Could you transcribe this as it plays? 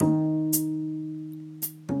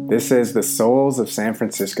This is the Souls of San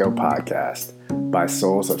Francisco podcast by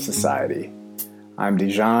Souls of Society. I'm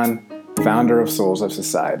Dijon, founder of Souls of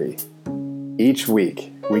Society. Each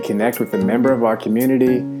week, we connect with a member of our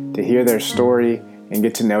community to hear their story and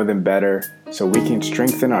get to know them better so we can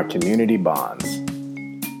strengthen our community bonds.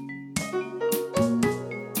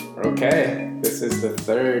 Okay, this is the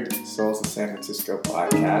third Souls of San Francisco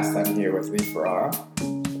podcast. I'm here with Lee Ferrara.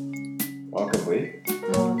 Welcome, Lee.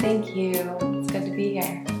 Oh, thank you. It's good to be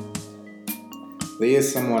here. Lee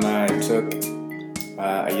is someone I took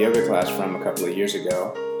a yoga class from a couple of years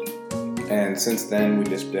ago, and since then we've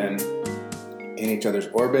just been in each other's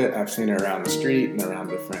orbit. I've seen her around the street and around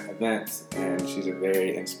different events, and she's a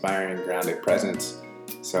very inspiring, grounded presence,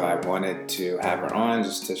 so I wanted to have her on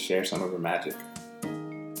just to share some of her magic.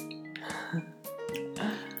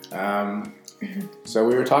 So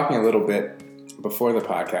we were talking a little bit before the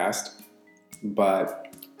podcast,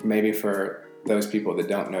 but maybe for those people that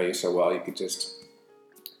don't know you so well, you could just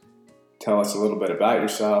tell us a little bit about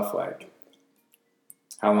yourself, like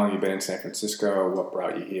how long you've been in San Francisco, what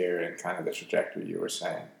brought you here, and kind of the trajectory you were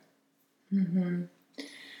saying. Mm-hmm.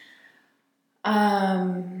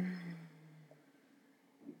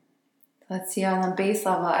 Let's see, on the base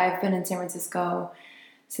level, I've been in San Francisco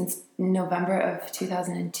since November of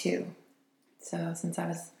 2002. So since I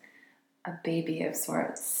was a baby of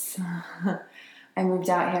sorts. I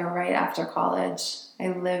moved out here right after college. I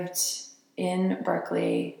lived in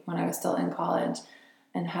Berkeley when I was still in college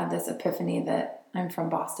and had this epiphany that I'm from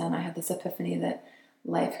Boston. I had this epiphany that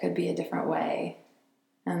life could be a different way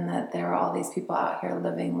and that there were all these people out here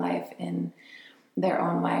living life in their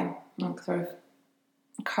own way, like sort of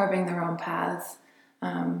carving their own paths,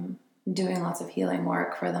 doing lots of healing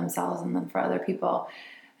work for themselves and then for other people.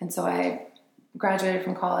 And so I graduated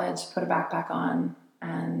from college, put a backpack on,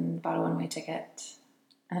 and bought a one-way ticket.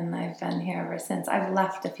 And I've been here ever since. I've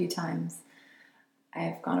left a few times.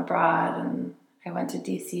 I've gone abroad, and I went to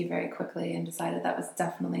DC very quickly and decided that was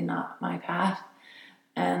definitely not my path.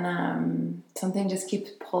 And something just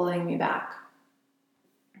keeps pulling me back.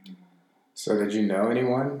 So did you know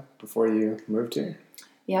anyone before you moved here?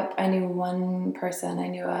 Yep, I knew one person. I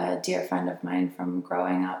knew a dear friend of mine from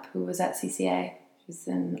growing up who was at CCA. She was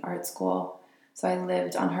in art school. So I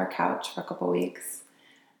lived on her couch for a couple weeks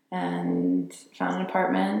and found an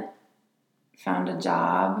apartment, found a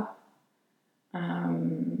job,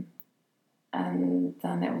 and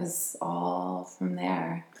then it was all from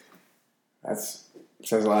there. That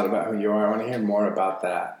says a lot about who you are. I want to hear more about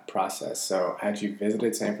that process. So had you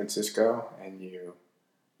visited San Francisco and you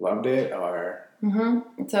loved it, or?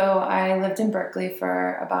 Mm-hmm. So I lived in Berkeley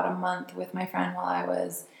for about a month with my friend while I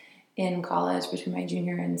was in college, between my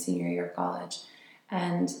junior and senior year of college.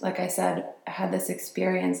 And like I said, I had this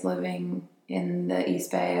experience living in the East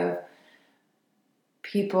Bay of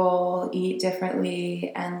people eat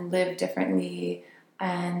differently and live differently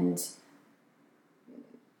and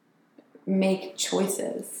make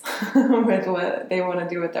choices with what they want to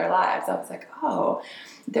do with their lives. I was like, oh,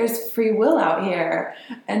 there's free will out here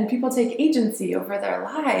and people take agency over their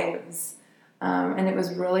lives. And it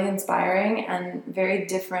was really inspiring and very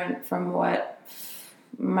different from what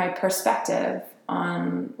my perspective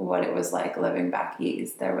on what it was like living back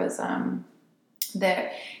east. There was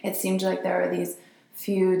it seemed like there were these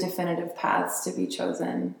few definitive paths to be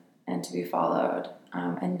chosen and to be followed,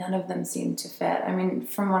 and none of them seemed to fit. I mean,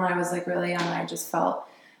 from when I was like really young, I just felt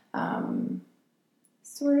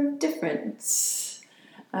sort of different.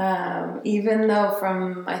 Even though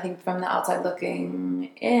from the outside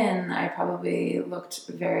looking in, I probably looked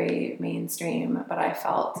very mainstream, but I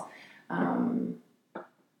felt,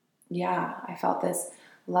 I felt this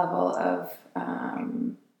level of,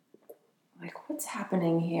 like, what's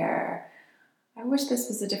happening here? I wish this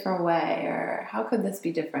was a different way, or how could this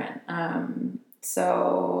be different?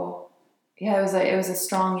 It was a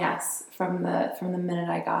strong yes from the minute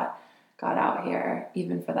I got out here,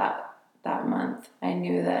 even for that month. I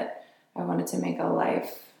knew that I wanted to make a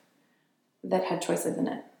life that had choices in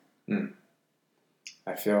it.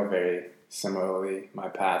 I feel very similarly. My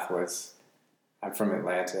path was, I'm from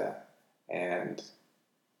Atlanta, and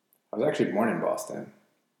I was actually born in Boston.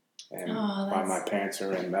 And my parents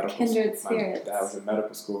were in medical school. Kindred spirits. I was in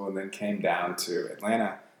medical school and then came down to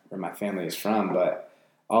Atlanta, where my family is from. But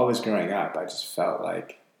always growing up, I just felt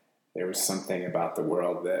like there was something about the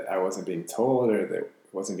world that I wasn't being told or that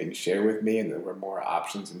wasn't being shared with me, and there were more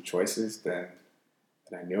options and choices than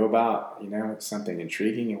I knew about. It's something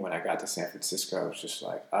intriguing. And when I got to San Francisco, I was just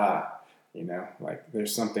like, like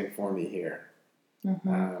there's something for me here.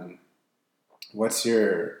 Mm-hmm.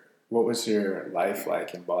 What was your life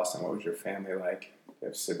like in Boston? What was your family like? Do you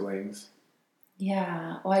have siblings?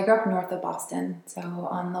 Yeah. Well, I grew up north of Boston, so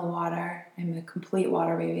on the water. I'm a complete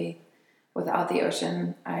water baby. Without the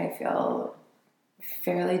ocean, I feel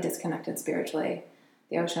fairly disconnected spiritually.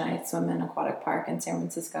 The ocean, I swim in Aquatic Park in San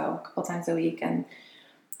Francisco a couple times a week, and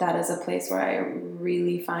that is a place where I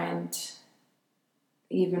really find,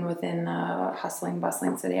 even within a hustling,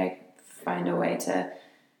 bustling city, I find a way to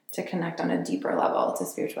connect on a deeper level to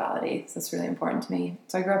spirituality. So it's really important to me.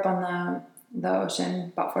 So I grew up on the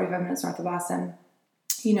ocean, about 45 minutes north of Boston.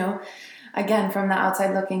 You know, again, from the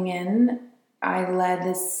outside looking in, I led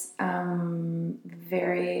this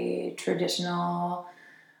very traditional,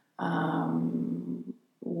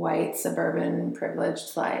 white, suburban,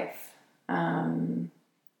 privileged life. I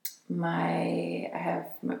have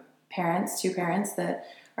two parents that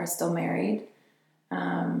are still married.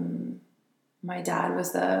 My dad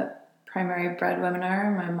was the primary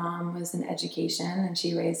breadwinner. My mom was in education, and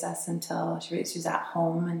she raised us until she was at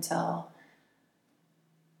home until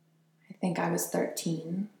I think I was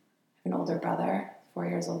 13. I have an older brother, 4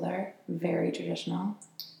 years older, very traditional.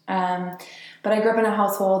 But I grew up in a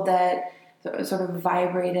household that sort of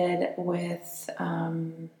vibrated with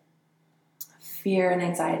fear and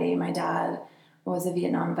anxiety. My dad was a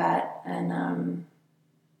Vietnam vet and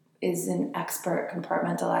is an expert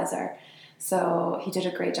compartmentalizer. So he did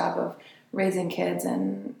a great job of raising kids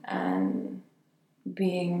and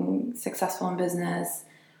being successful in business,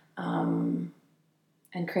 and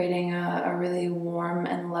creating a really warm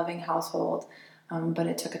and loving household. But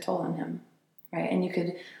it took a toll on him, right? And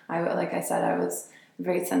like I said, I was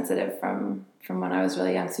very sensitive from when I was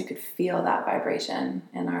really young, so you could feel that vibration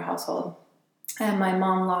in our household. And my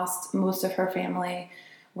mom lost most of her family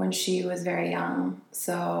when she was very young,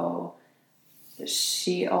 so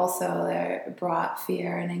she also brought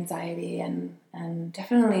fear and anxiety, and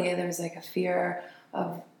definitely there was like a fear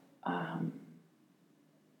of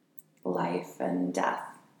life and death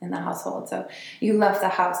in the household. So you left the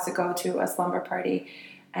house to go to a slumber party,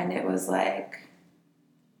 and it was like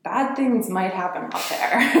bad things might happen out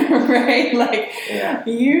there, right? Like Yeah.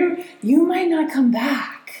 you might not come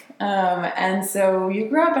back. And so you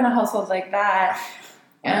grew up in a household like that.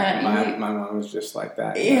 My mom was just like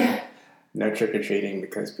that. Yeah. No trick-or-treating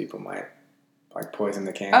because people might like poison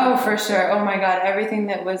the candy. Oh, for sure. Oh my God. Everything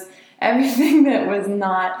that was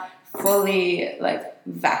not fully like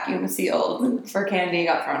vacuum sealed for candy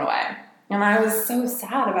got thrown away. And I was so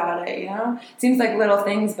sad about it, you know? It seems like little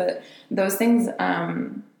things, but those things, they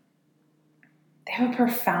have a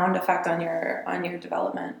profound effect on your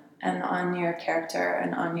development and on your character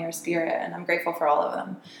and on your spirit. And I'm grateful for all of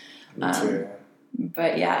them. Me too.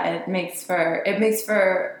 But yeah, it makes for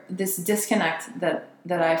this disconnect that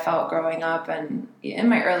I felt growing up and in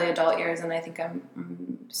my early adult years. And I think I'm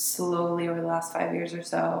slowly over the last 5 years or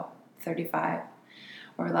so, 35,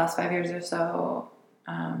 over the last 5 years or so,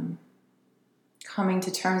 coming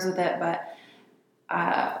to terms with it. But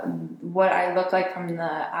what I look like from the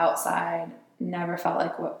outside never felt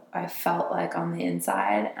like what I felt like on the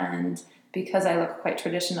inside. And because I look quite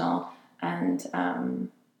traditional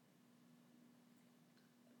and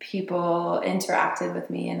people interacted with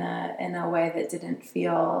me in a way that didn't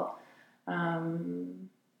feel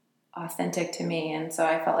authentic to me, and so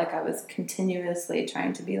I felt like I was continuously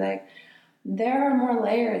trying to be like, there are more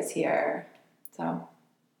layers here. So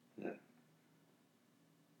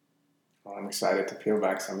well, I'm excited to peel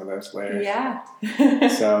back some of those layers. Yeah.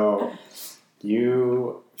 So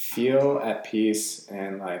you feel at peace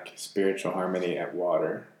and like spiritual harmony at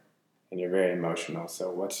water, and you're very emotional. So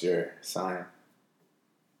what's your sign?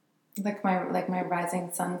 Like my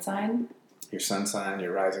rising sun sign. Your sun sign,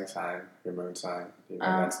 your rising sign, your moon sign. You know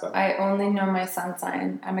that stuff. I only know my sun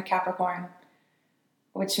sign. I'm a Capricorn,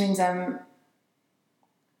 which means I'm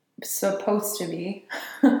supposed to be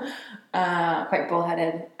quite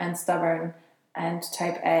bullheaded and stubborn and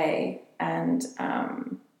type A and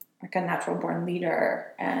like a natural born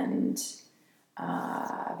leader and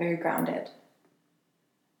very grounded.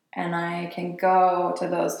 And I can go to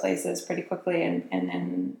those places pretty quickly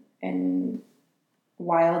and in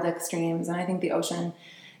wild extremes. And I think the ocean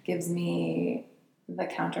gives me the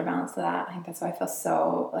counterbalance to that. I think that's why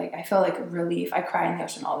I feel like relief. I cry in the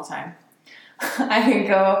ocean all the time. I can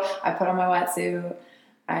go, I put on my wetsuit,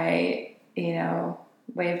 I,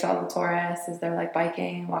 wave to all the tourists as they're like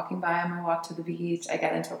biking, walking by on my walk to the beach. I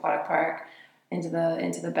get into Aquatic Park, into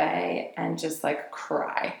the bay, and just like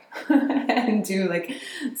cry and do like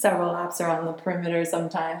several laps around the perimeter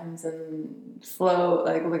sometimes and float,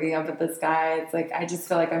 like looking up at the sky. It's like I just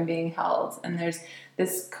feel like I'm being held, and there's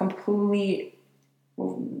this complete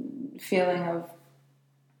feeling of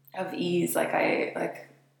ease, like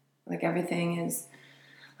everything is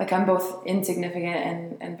like I'm both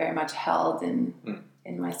insignificant and very much held in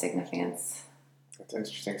my significance. That's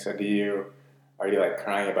interesting. So are you like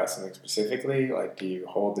crying about something specifically? Like, do you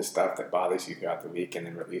hold the stuff that bothers you throughout the week and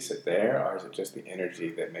then release it there? Or is it just the energy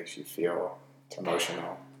that makes you feel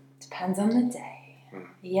emotional? Depends on the day.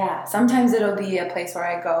 Yeah. Sometimes it'll be a place where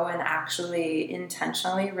I go and actually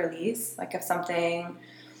intentionally release. Like if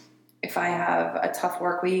I have a tough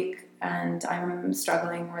work week and I'm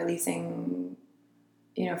struggling releasing,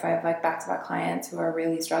 if I have like back-to-back clients who are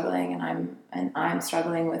really struggling and I'm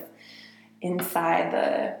struggling with inside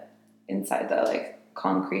the like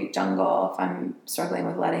concrete jungle, if I'm struggling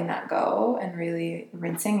with letting that go and really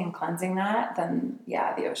rinsing and cleansing that, then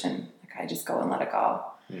yeah, the ocean, like I just go and let it go.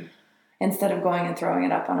 Instead of going and throwing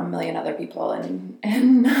it up on a million other people in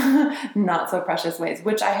not so precious ways,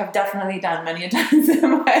 which I have definitely done many times in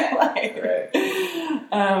my life. Right.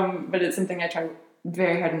 But it's something I try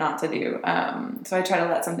very hard not to do. So I try to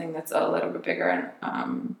let something that's a little bit bigger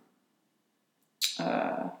and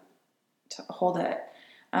to hold it.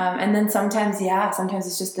 And then sometimes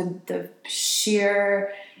it's just the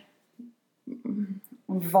sheer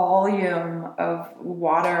volume of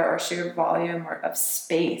water or sheer volume or of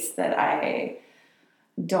space that I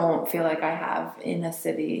don't feel like I have in a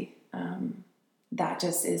city. That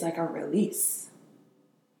just is like a release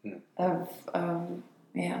of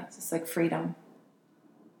it's just like freedom.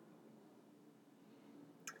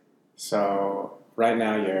 So right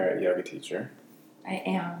now you're a yoga teacher. I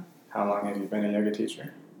am. How long have you been a yoga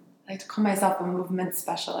teacher? I like to call myself a movement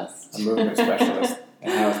specialist. A movement specialist.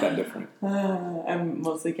 And how is that different? I'm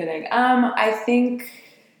mostly kidding. I think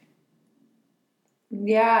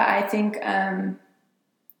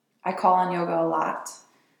I call on yoga a lot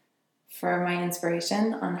for my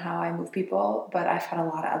inspiration on how I move people, but I've had a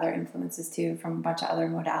lot of other influences too from a bunch of other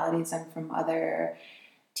modalities and from other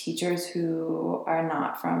teachers who are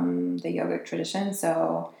not from the yogic tradition.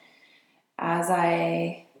 So as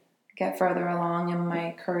I get further along in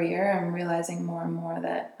my career, I'm realizing more and more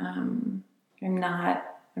that I'm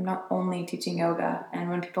not only teaching yoga. And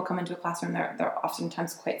when people come into a classroom, they're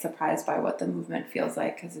oftentimes quite surprised by what the movement feels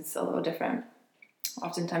like because it's a little different.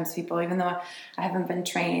 Oftentimes people, even though I haven't been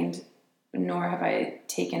trained, nor have I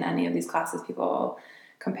taken any of these classes, people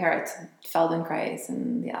compare it to Feldenkrais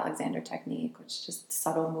and the Alexander technique, which is just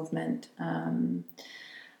subtle movement.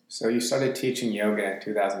 So you started teaching yoga in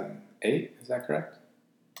 2008, is that correct?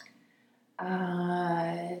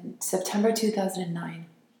 September 2009.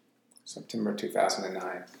 September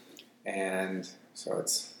 2009. And so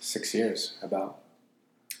it's 6 years,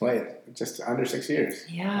 just under 6 years.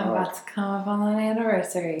 Yeah, about to come up on that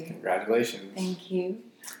anniversary. Congratulations. Thank you.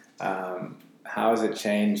 How has it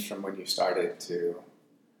changed from when you started to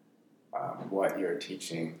what your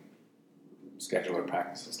teaching schedule or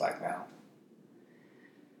practice is like now?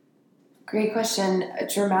 Great question.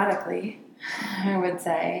 Dramatically, I would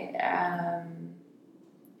say.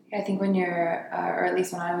 I think when you're, or at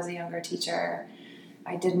least when I was a younger teacher,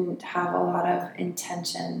 I didn't have a lot of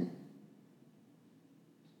intention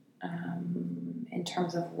in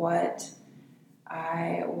terms of what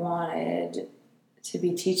I wanted to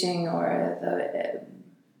be teaching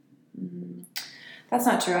that's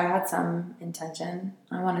not true. I had some intention.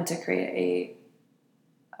 I wanted to create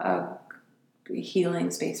a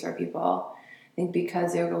healing space for people. I think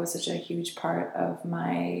because yoga was such a huge part of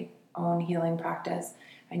my own healing practice,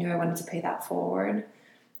 I knew I wanted to pay that forward.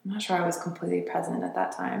 I'm not sure I was completely present at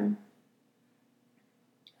that time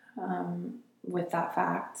with that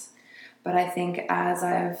fact. But I think as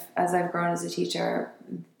I've grown as a teacher,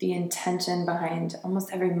 the intention behind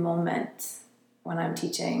almost every moment when I'm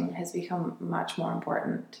teaching has become much more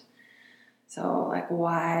important. So like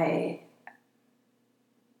why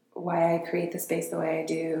I create the space the way I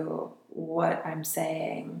do, what I'm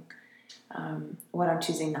saying, what I'm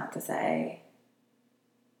choosing not to say,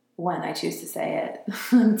 when I choose to say it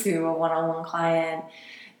to a one-on-one client,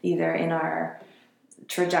 either in our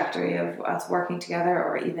trajectory of us working together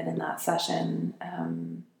or even in that session.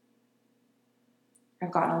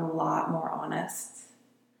 I've gotten a lot more honest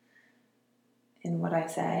in what I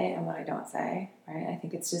say and what I don't say, right? I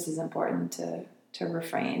think it's just as important to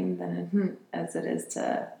refrain than as it is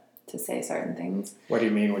to say certain things. What do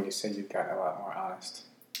you mean when you say you've gotten a lot more honest?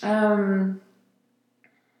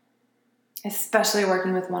 Especially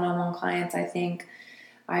working with one-on-one clients, I think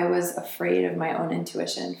I was afraid of my own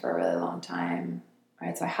intuition for a really long time,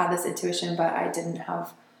 right? So I had this intuition, but I didn't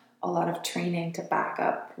have a lot of training to back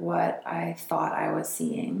up what I thought I was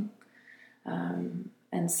seeing.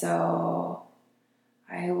 And so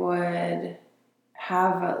I would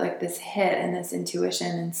have like this hit and this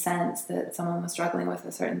intuition and sense that someone was struggling with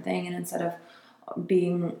a certain thing, and instead of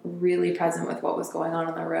being really present with what was going on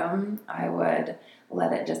in the room, I would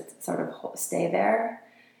let it just sort of stay there.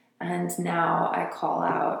 And now I call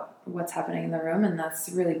out what's happening in the room, and that's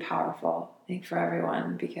really powerful, I think, for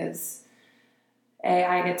everyone, because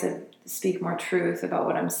I get to speak more truth about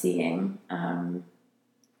what I'm seeing, and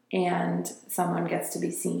someone gets to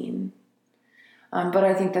be seen. But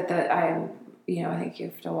I think that I think you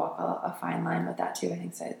have to walk a fine line with that too. I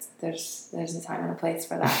think so. There's a time and a place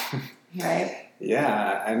for that, right?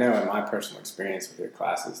 Yeah, I know in my personal experience with your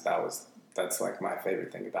classes, that's like my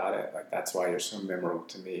favorite thing about it. Like that's why you're so memorable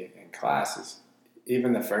to me in classes.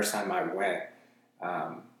 Even the first time I went,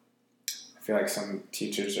 I feel like some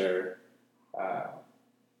teachers are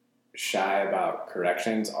shy about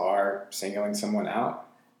corrections or singling someone out.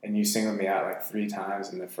 And you singled me out like 3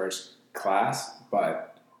 times in the first class,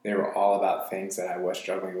 but they were all about things that I was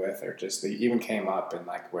struggling with, or just they even came up and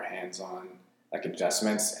like were hands-on like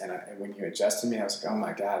adjustments. And when you adjusted me, I was like, oh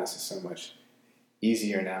my God, this is so much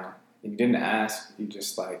easier now. And you didn't ask, you're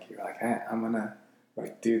like, hey, I'm gonna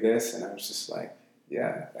like do this, and I was just like,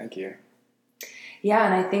 yeah, thank you. Yeah,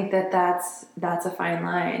 and I think that's a fine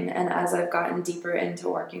line. And as I've gotten deeper into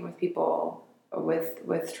working with people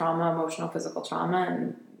with trauma, emotional, physical trauma,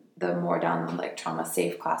 and the more down the like trauma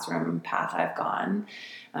safe classroom path I've gone,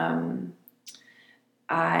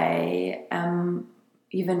 I am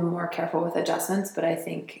even more careful with adjustments. But I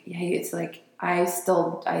think it's like I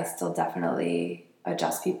still definitely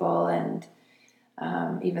adjust people, and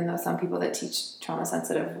even though some people that teach trauma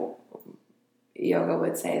sensitive yoga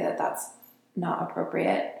would say that that's not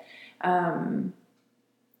appropriate,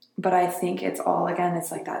 but I think it's all, again,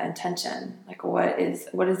 it's like that intention. Like what is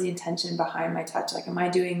the intention behind my touch? Like, am I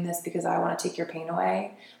doing this because I want to take your pain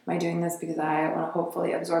away? Am I doing this because I want to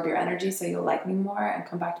hopefully absorb your energy so you'll like me more and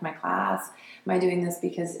come back to my class? Am I doing this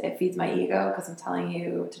because it feeds my ego because I'm telling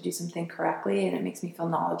you to do something correctly and it makes me feel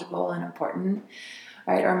knowledgeable and important,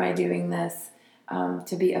 right? Or am I doing this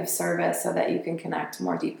to be of service so that you can connect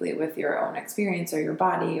more deeply with your own experience or your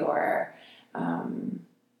body, or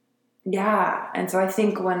and so I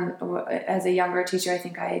think as a younger teacher, I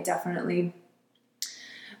think I definitely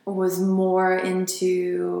was more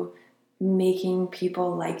into making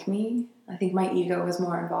people like me. I think my ego was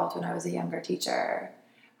more involved when I was a younger teacher,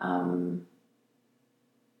 and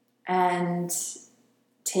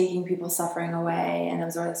taking people's suffering away, and it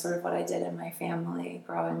was sort of what I did in my family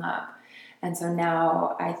growing up. And so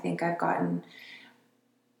now I think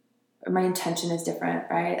my intention is different,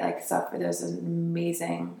 right? Like, there's an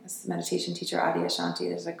amazing meditation teacher, Adi Ashanti.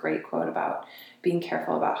 There's a great quote about being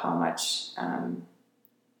careful about how much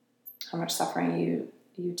suffering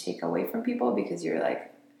you take away from people, because you're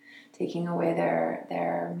like taking away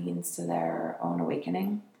their means to their own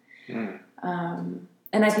awakening.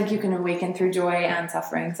 And I think you can awaken through joy and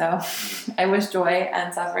suffering. So I wish joy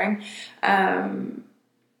and suffering.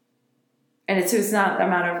 And it's not a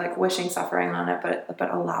matter of like wishing suffering on it,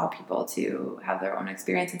 but allow people to have their own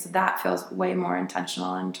experience. And so that feels way more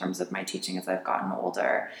intentional in terms of my teaching as I've gotten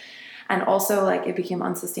older. And also, like, it became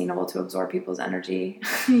unsustainable to absorb people's energy.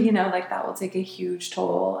 Like that will take a huge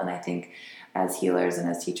toll. And I think as healers and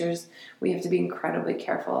as teachers, we have to be incredibly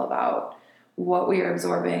careful about what we are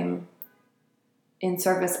absorbing in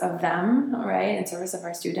service of them, right? In service of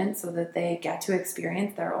our students, so that they get to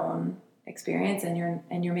experience their own experience, and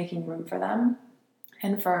you're making room for them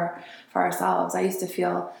and for ourselves. I used to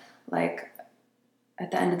feel like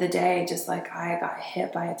at the end of the day, just like I got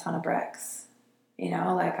hit by a ton of bricks,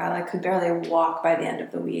 like I could barely walk by the end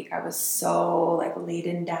of the week. I was so like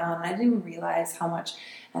laden down. I didn't even realize how much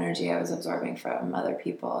energy I was absorbing from other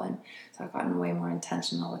people. And so I've gotten way more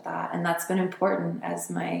intentional with that. And that's been important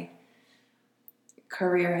as my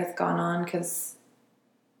career has gone on, because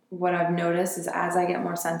what I've noticed is as I get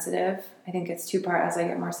more sensitive, I think it's 2-part, as I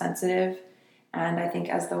get more sensitive, and I think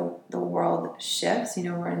as the world shifts,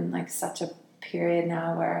 we're in like such a period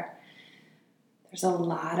now where there's a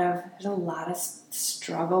lot of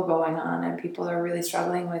struggle going on, and people are really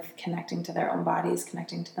struggling with connecting to their own bodies,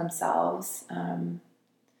 connecting to themselves.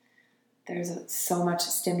 There's so much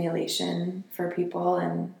stimulation for people,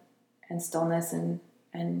 and stillness and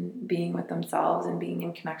being with themselves and being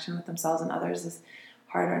in connection with themselves and others is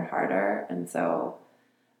harder and harder. And so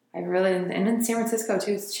and in San Francisco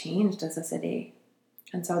too, it's changed as a city.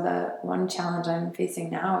 And so the one challenge I'm facing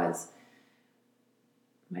now is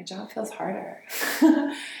my job feels harder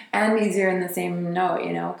and easier in the same note,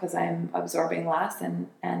 because I'm absorbing less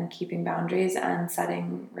and keeping boundaries and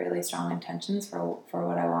setting really strong intentions for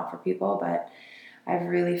what I want for people. But I've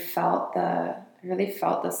really felt the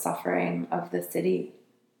suffering of the city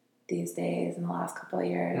these days in the last couple of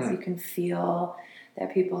years. You can feel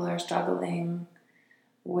that people are struggling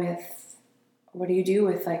with, what do you do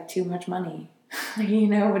with like too much money? You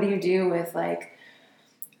know, what do you do with like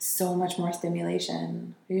so much more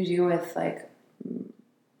stimulation? What do you do with like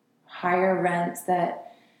higher rents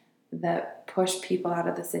that push people out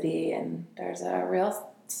of the city? And there's a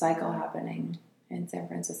real cycle happening in San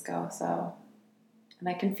Francisco. So, and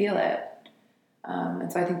I can feel it.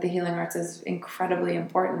 And so I think the healing arts is incredibly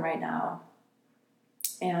important right now.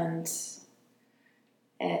 And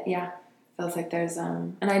it feels like there's,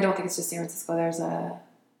 and I don't think it's just San Francisco.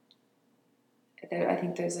 I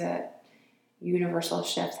think there's a universal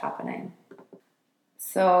shift happening.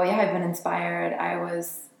 So yeah, I've been inspired.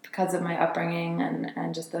 Because of my upbringing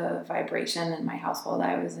and just the vibration in my household,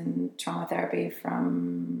 I was in trauma therapy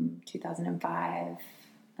from 2005,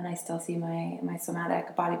 and I still see my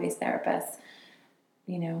somatic body-based therapist,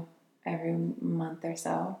 you know, every month or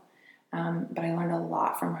so. But I learned a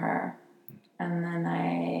lot from her. And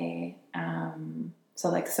then so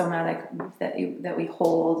like somatic, that we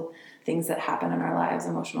hold things that happen in our lives,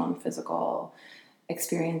 emotional and physical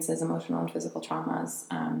experiences, emotional and physical traumas,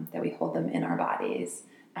 that we hold them in our bodies,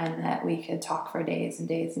 and that we could talk for days and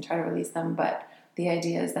days and try to release them. But the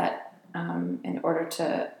idea is that in order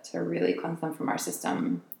to really cleanse them from our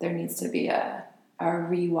system, there needs to be a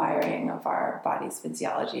rewiring of our body's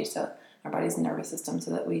physiology, so our body's nervous system, so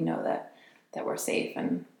that we know that we're safe,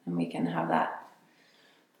 and we can have that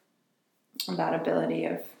ability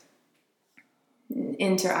of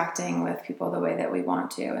interacting with people the way that we want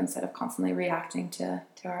to, instead of constantly reacting to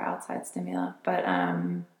our outside stimuli. But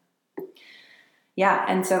and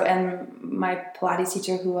my Pilates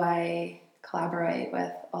teacher, who I collaborate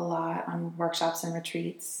with a lot on workshops and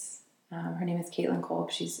retreats, her name is Caitlin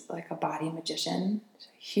Kolb. She's like a body magician. She's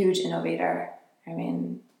a huge innovator. I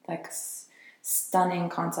mean, like stunning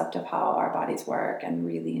concept of how our bodies work, and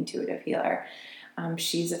really intuitive healer.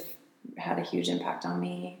 She's had a huge impact on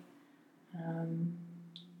me.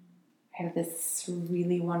 I have this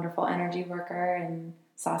really wonderful energy worker in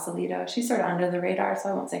Sausalito. She's sort of under the radar, so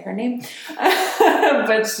I won't say her name.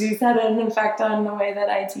 But she's had an effect on the way that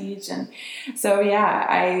I teach. And so, yeah,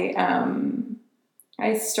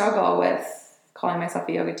 I struggle with calling myself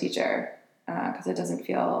a yoga teacher because it doesn't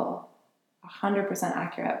feel 100%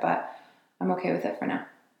 accurate, but I'm okay with it for now.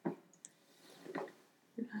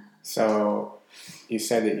 So you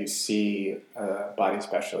said that you see a body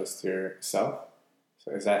specialist yourself.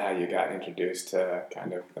 So is that how you got introduced to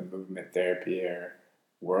kind of the movement therapy or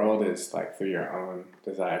world, is like through your own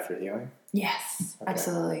desire for healing? Yes, okay.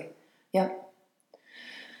 Absolutely. Yep.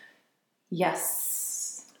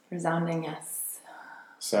 Yes. Resounding yes.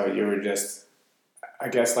 So you were just, I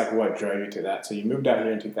guess, like what drove you to that? So you moved out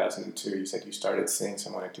here in 2002. You said you started seeing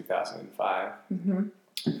someone in 2005. Mm-hmm.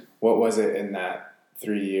 What was it in that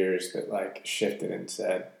 3 years that like shifted and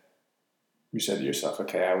you said to yourself,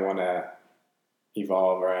 okay, I want to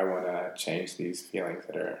evolve, or I want to change these feelings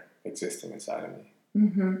that are existing inside of me?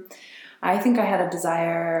 Mm-hmm. I think I had a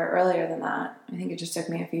desire earlier than that. I think it just took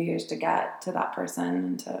me a few years to get to that person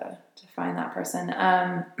and to find that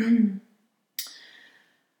person.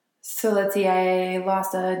 So let's see, I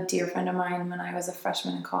lost a dear friend of mine when I was a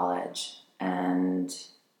freshman in college. And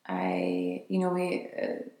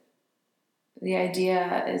the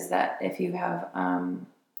idea is that if you have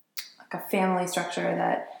like a family structure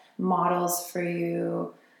that models for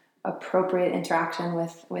you appropriate interaction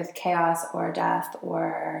with chaos or death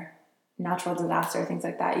or natural disaster, things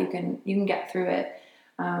like that, you can get through it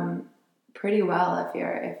pretty well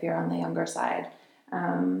if you're on the younger side.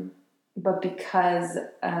 But because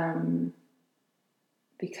of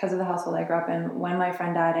the household I grew up in, when my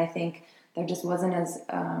friend died, I think there just wasn't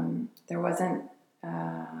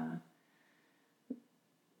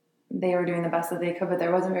they were doing the best that they could, but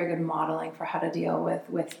there wasn't very good modeling for how to deal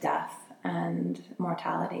with death and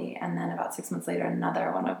mortality. And then about 6 months later,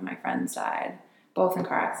 another one of my friends died, both in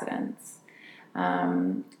car accidents.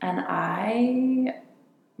 And I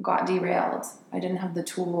got derailed. I didn't have the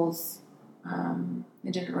tools. I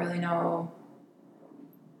didn't really know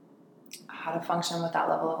how to function with that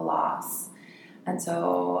level of loss. And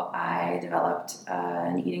so I developed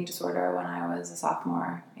an eating disorder when I was a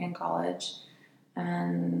sophomore in college,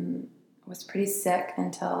 and was pretty sick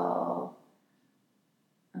until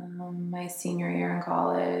my senior year in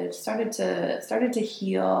college. Started to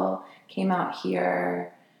heal, came out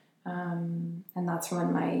here, and that's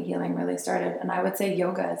when my healing really started. And I would say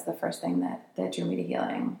yoga is the first thing that drew me to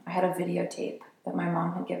healing. I had a videotape that my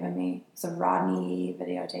mom had given me. It's a Rodney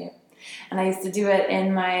videotape. And I used to do it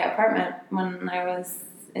in my apartment when I was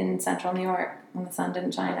in central New York, when the sun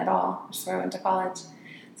didn't shine at all, which is where I went to college.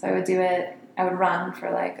 So I would do it would run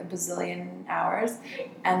for like a bazillion hours,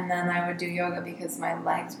 and then I would do yoga because my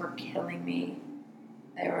legs were killing me.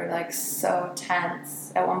 They were like so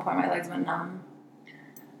tense. At one point, my legs went numb.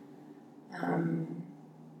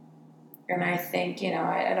 And I think,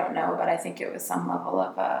 I don't know, but I think it was some level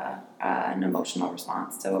of an emotional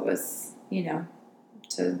response to what was,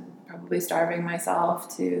 to probably starving myself,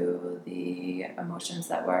 to the emotions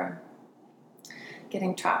that were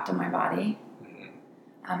getting trapped in my body.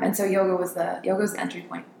 And so yoga was the entry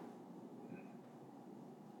point.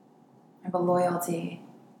 I have a loyalty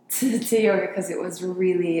to yoga because it was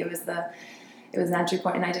an entry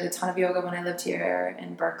point. And I did a ton of yoga when I lived here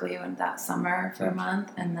in Berkeley that summer for a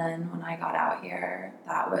month. And then when I got out here,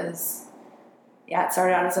 it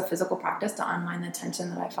started out as a physical practice to unwind the tension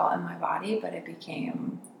that I felt in my body, but it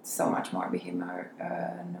became so much more. It became a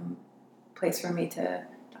place for me to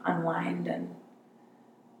unwind and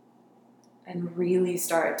really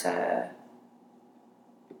start to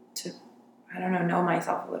know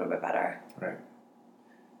myself a little bit better. Right.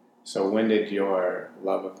 So when did your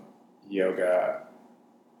love of yoga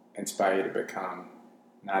inspire you to become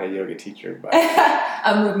not a yoga teacher, but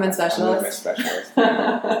a movement specialist?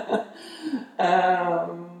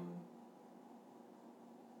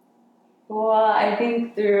 Well, I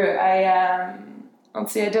think I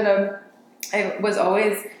was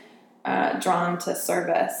always drawn to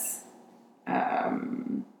service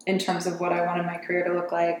in terms of what I wanted my career to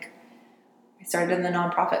look like. I started in the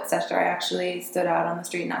nonprofit sector. I actually stood out on the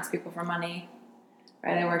street and asked people for money.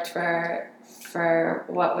 Right, I worked for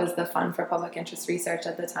what was the Fund for Public Interest Research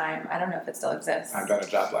at the time. I don't know if it still exists. I've done a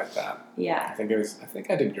job like that. Yeah. I think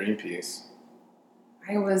I did Greenpeace.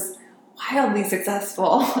 I was wildly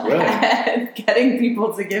successful really? at getting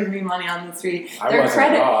people to give me money on the street. Their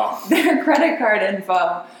credit card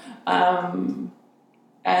info.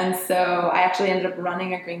 And so I actually ended up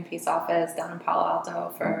running a Greenpeace office down in Palo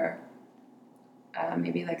Alto for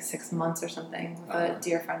maybe like 6 months or something with a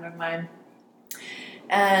dear friend of mine.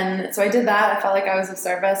 And so I did that. I felt like I was of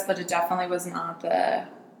service, but it definitely was not the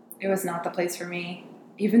place for me.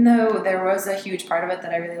 Even though there was a huge part of it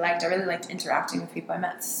that I really liked. I really liked interacting with people. I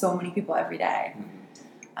met so many people every day.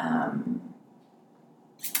 And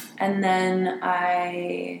then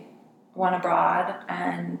I went abroad,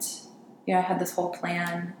 and I had this whole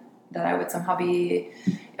plan that I would somehow be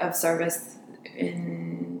of service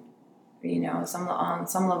in on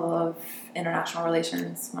some level of international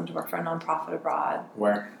relations. I wanted to work for a nonprofit abroad.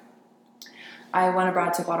 Where? I went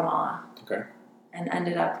abroad to Guatemala. Okay. And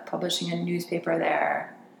ended up publishing a newspaper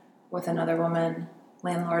there with another woman,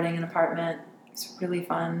 landlording an apartment. It's really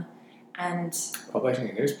fun. And publishing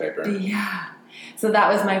a newspaper? Yeah. So that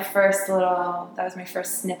was my first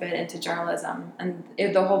snippet into journalism. And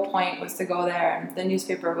the whole point was to go there. And the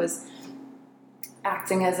newspaper was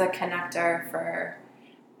acting as a connector for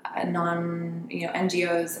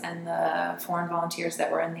NGOs and the foreign volunteers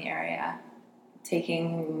that were in the area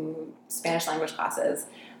taking Spanish language classes.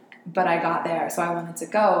 But I got there, so I wanted to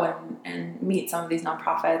go and meet some of these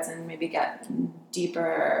nonprofits and maybe get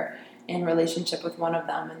deeper in relationship with one of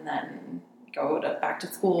them, and then go back to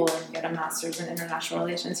school and get a master's in international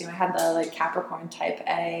relations. I had the Capricorn type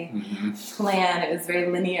A plan. It was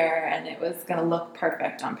very linear, and it was going to look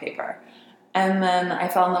perfect on paper. And then I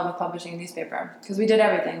fell in love with publishing a newspaper because we did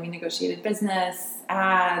everything. We negotiated business,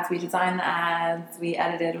 ads, we designed the ads, we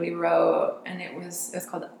edited, we wrote, and it was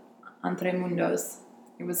called Entre Mundos.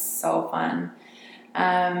 It was so fun.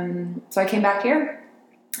 So I came back here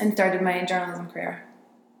and started my journalism career.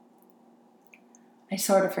 I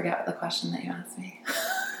sort of forget the question that you asked me.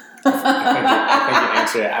 I think you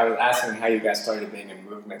answered it. I was asking how you guys started being a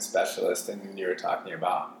movement specialist, and then you were talking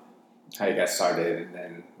about how you got started and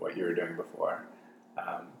then what you were doing before.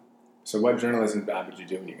 So what journalism job did you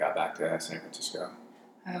do when you got back to San Francisco?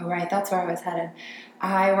 Oh, right. That's where I was headed.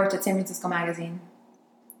 I worked at San Francisco Magazine.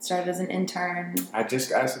 Started as an intern. I just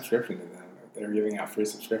got a subscription to them. They were giving out free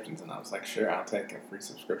subscriptions, and I was like, sure, I'll take a free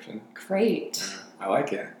subscription. Great. I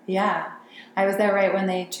like it. Yeah. I was there right when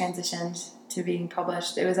they transitioned to being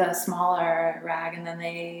published. It was a smaller rag, and then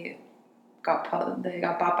they got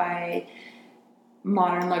bought by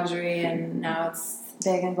Modern Luxury, and now it's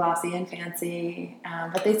big and glossy and fancy.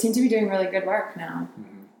 But they seem to be doing really good work now.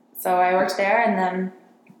 Mm-hmm. So I worked there and then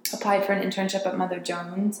applied for an internship at Mother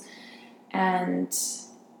Jones and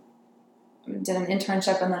did an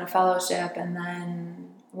internship and then a fellowship, and then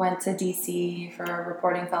went to DC for a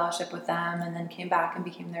reporting fellowship with them, and then came back and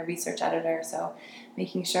became their research editor. So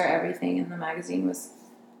making sure everything in the magazine was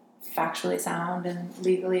factually sound and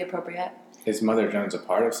legally appropriate. Is Mother Jones a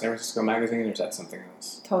part of San Francisco Magazine, or is that something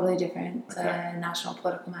else? Totally different. It's a national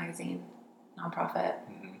political magazine, nonprofit.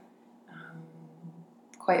 Mm-hmm.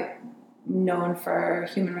 quite known for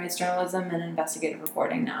human rights journalism and investigative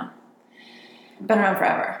reporting now. Been around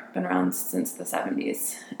forever. Been around since the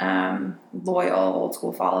 70s. Loyal, old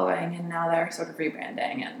school following, and now they're sort of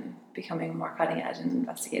rebranding and becoming more cutting edge and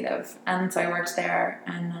investigative. And so I worked there,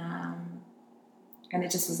 and it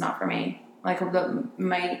just was not for me. Like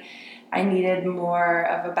I needed more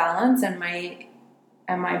of a balance, and my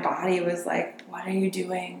body was like, "What are you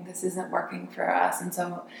doing? This isn't working for us." And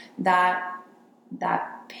so that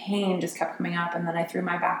pain just kept coming up, and then I threw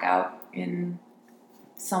my back out in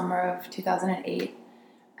summer of 2008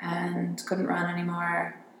 and couldn't run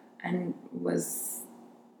anymore, and was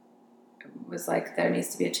like, there needs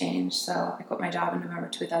to be a change. So I quit my job in November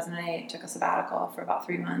 2008, took a sabbatical for about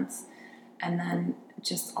 3 months, and then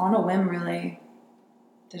just on a whim really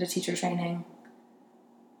did a teacher training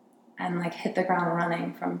and like hit the ground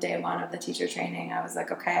running from day one of the teacher training. I was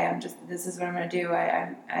like, okay, this is what I'm going to do.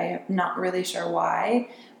 I'm not really sure why,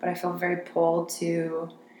 but I feel very pulled to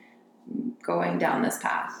going down this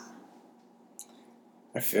path.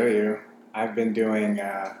 I feel you. I've been doing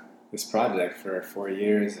this project for 4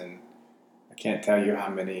 years, and I can't tell you how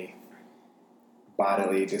many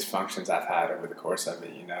bodily dysfunctions I've had over the course of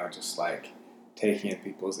it, just like taking in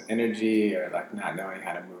people's energy, or like not knowing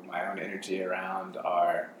how to move my own energy around,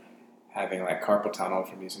 or having like carpal tunnel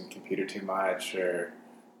from using the computer too much, or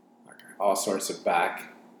like all sorts of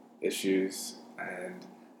back issues. And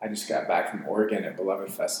I just got back from Oregon at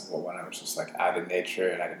Beloved Festival when I was just like out in nature,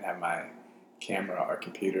 and I didn't have my camera or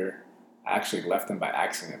computer. I actually left them by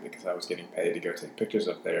accident because I was getting paid to go take pictures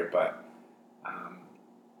up there. But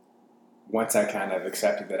once I kind of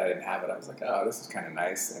accepted that I didn't have it, I was like, oh, this is kind of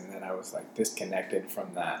nice. And then I was like disconnected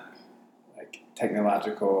from that like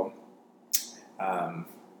technological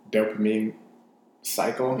dopamine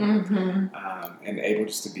cycle, and able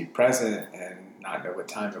just to be present and not know what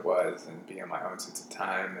time it was, and be on my own sense of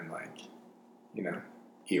time, and like,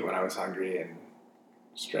 eat when I was hungry and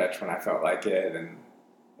stretch when I felt like it. And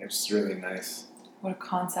it's really nice. What a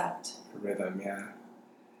concept. Rhythm, yeah.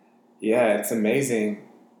 Yeah, it's amazing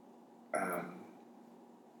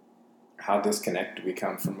how disconnected we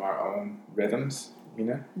come from our own rhythms,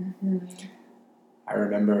 I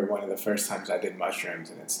remember one of the first times I did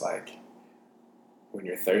mushrooms, and it's like, when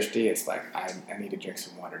you're thirsty, it's like, I need to drink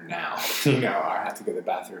some water now, or I have to go to the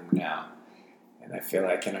bathroom now. And I feel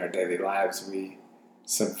like in our daily lives, we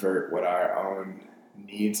subvert what our own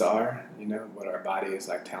needs are, what our body is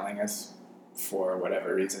like telling us for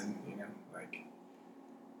whatever reason,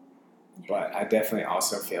 But I definitely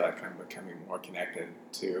also feel like I'm becoming more connected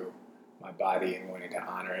to my body and wanting to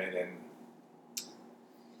honor it and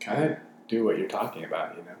kind of do what you're talking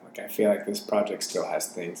about, Like, I feel like this project still has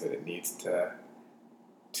things that it needs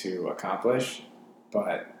to accomplish,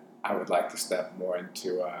 but I would like to step more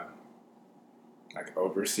into like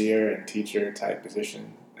overseer and teacher type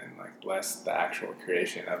position, and like less the actual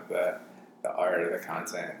creation of the art or the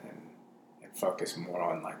content, and focus more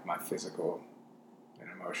on like my physical and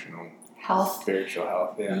emotional health, spiritual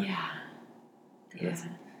health. Yeah. Because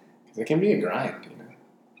it can be a grind,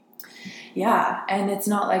 Yeah, and it's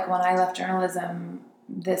not like when I left journalism,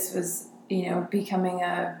 this was, becoming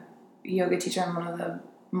a yoga teacher in one of the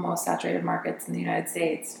most saturated markets in the United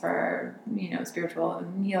States for, spiritual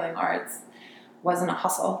and healing arts wasn't a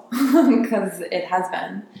hustle, because it has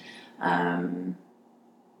been.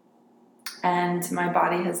 And my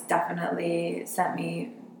body has definitely sent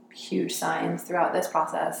me huge signs throughout this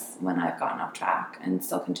process when I've gotten off track, and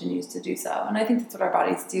still continues to do so. And I think that's what our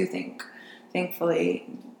bodies do, thankfully,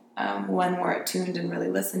 when we're attuned and really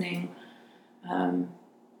listening.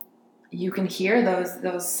 You can hear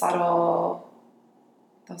those subtle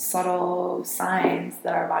signs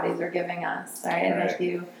that our bodies are giving us, right? And if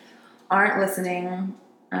you aren't listening,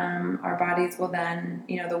 our bodies will then,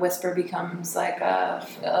 the whisper becomes like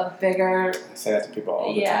a bigger... I say that to people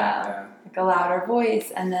all the time. Yeah. Like a louder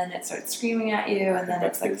voice, and then it starts screaming at you, and then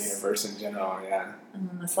it's like... That's the universe in general, yeah. And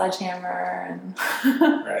then the sledgehammer, and...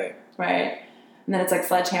 Right. Right. And then it's like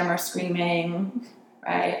sledgehammer screaming,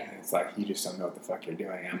 right? And it's like, you just don't know what the fuck you're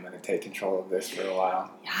doing. I'm going to take control of this for a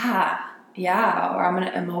while. Yeah, or I'm going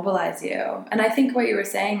to immobilize you. And I think what you were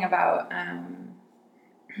saying about...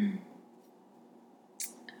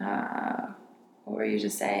 what were you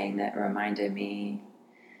just saying that reminded me?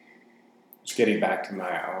 Just getting back to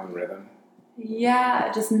my own rhythm.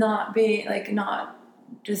 Yeah, just not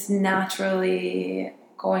just naturally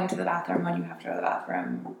going to the bathroom when you have to go to the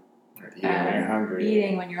bathroom. Or eating when you're hungry.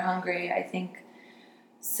 Eating when you're hungry. I think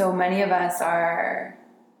so many of us our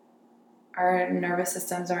nervous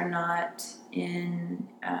systems are not in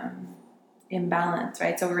balance,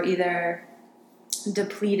 right? So we're either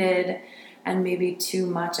depleted and maybe too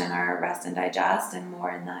much in our rest and digest and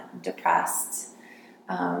more in that depressed,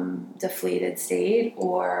 deflated state,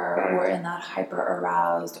 or we're in that hyper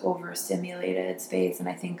aroused, overstimulated space. And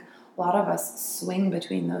I think a lot of us swing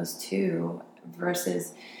between those two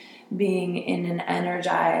versus being in an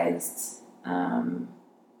energized,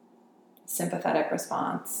 sympathetic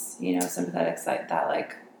response,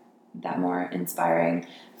 sympathetic, that more inspiring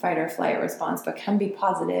fight or flight response, but can be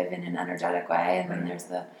positive in an energetic way. And then there's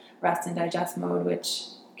the rest and digest mode, which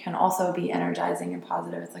can also be energizing and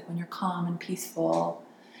positive. It's like when you're calm and peaceful.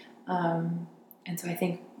 And so I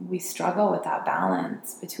think we struggle with that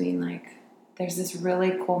balance between there's this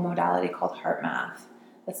really cool modality called HeartMath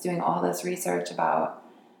that's doing all this research about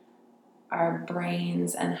our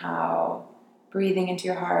brains and how breathing into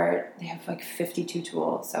your heart, they have 52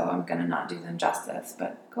 tools, so I'm going to not do them justice,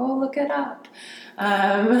 but go look it up.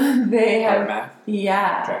 They have, HeartMath?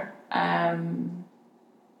 Yeah. Okay.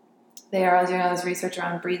 They are doing all this research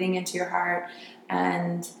around breathing into your heart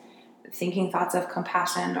and thinking thoughts of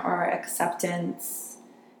compassion or acceptance,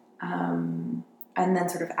 and then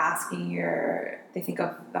sort of they think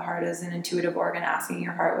of the heart as an intuitive organ, asking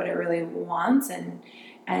your heart what it really wants and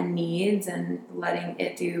needs, and letting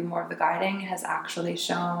it do more of the guiding has actually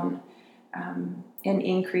shown an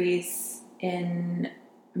increase in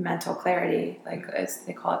mental clarity, as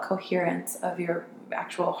they call it, coherence of your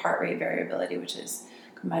actual heart rate variability, which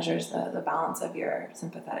measures the balance of your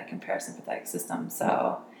sympathetic and parasympathetic system.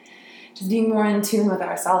 So just being more in tune with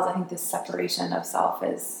ourselves, I think this separation of self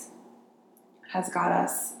has got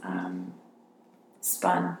us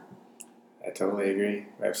spun. I totally agree.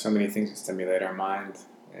 We have so many things that stimulate our mind,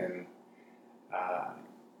 and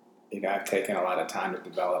I've taken a lot of time to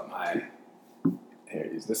develop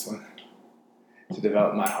to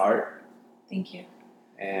develop my heart. Thank you.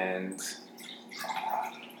 And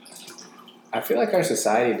I feel like our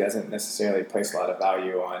society doesn't necessarily place a lot of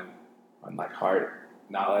value on heart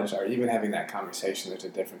knowledge, or even having that conversation. There's a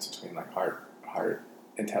difference between heart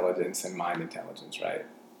intelligence and mind intelligence, right?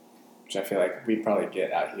 Which I feel like we probably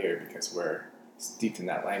get out here because we're steeped in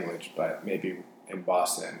that language, but maybe in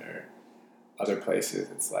Boston or other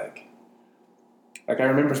places, it's like I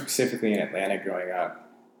remember specifically in Atlanta growing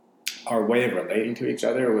up, our way of relating to each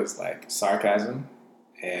other was sarcasm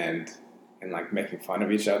and making fun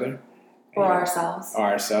of each other. Or ourselves.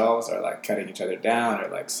 Or cutting each other down,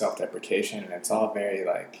 or self-deprecation, and it's all very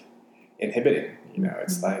inhibiting.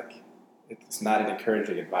 It's it's not an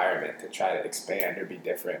encouraging environment to try to expand or be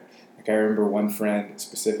different. I remember one friend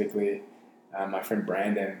specifically, my friend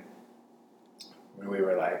Brandon, when we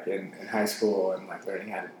were in high school and like learning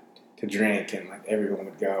how to drink, and like everyone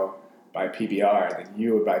would go buy PBR, and then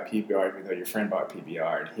you would buy PBR even though your friend bought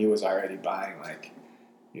PBR, and he was already buying like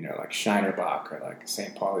Shiner Bock or like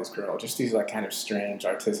St. Pauli's Girl, just these like kind of strange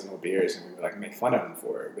artisanal beers, and we would like make fun of him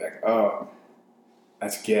for it. We'd be like, oh,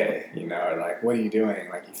 that's gay, or like, what are you doing?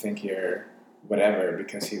 Like, you think you're whatever,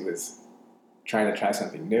 because he was trying to try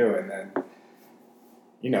something new. And then,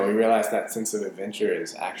 we realized that sense of adventure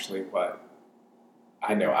is actually what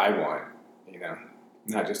I know I want,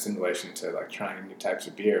 not just in relation to like trying new types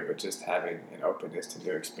of beer, but just having an openness to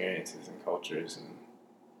new experiences and cultures.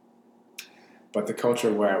 But the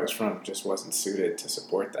culture where I was from just wasn't suited to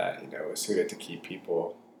support that. It was suited to keep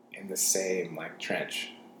people in the same like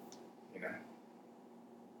trench.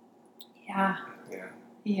 Yeah. Yeah.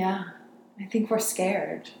 Yeah. I think we're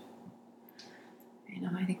scared.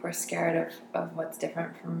 I think we're scared of what's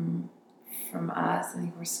different from us. I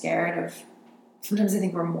think we're scared sometimes I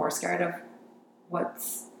think we're more scared of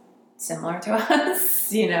what's similar to us.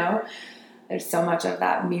 There's so much of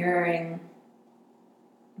that mirroring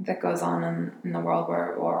that goes on in the world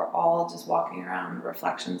where we're all just walking around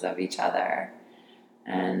reflections of each other,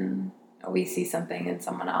 and we see something in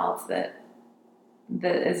someone else that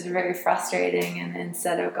is very frustrating, and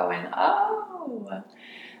instead of going, oh,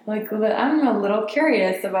 like, I'm a little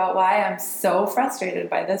curious about why I'm so frustrated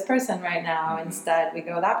by this person right now, instead we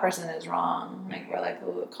go, that person is wrong. Like, we're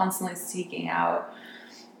like constantly seeking out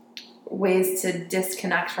ways to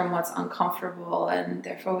disconnect from what's uncomfortable, and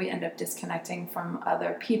therefore we end up disconnecting from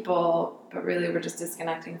other people, but really we're just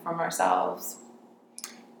disconnecting from ourselves.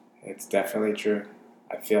 It's definitely true.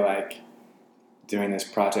 I feel like doing this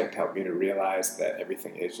project helped me to realize that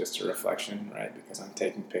everything is just a reflection, right? Because I'm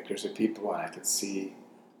taking pictures of people, and I could see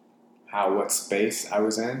what space I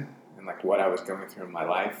was in and like what I was going through in my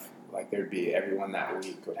life. Like, there'd be everyone that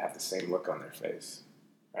week would have the same look on their face,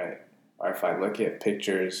 right? Or if I look at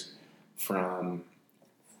pictures from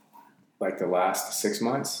like the last 6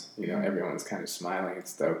 months, everyone's kind of smiling and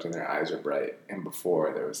stoked and their eyes are bright. And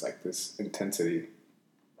before, there was like this intensity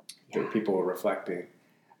that people were reflecting.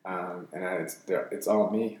 And it's all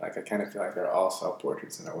me. Like I kind of feel like they're all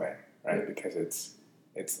self-portraits in a way, right? Because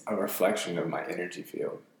it's a reflection of my energy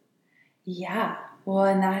field. Yeah. Well,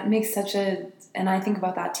 and that makes and I think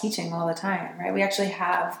about that teaching all the time, right? We actually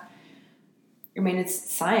have,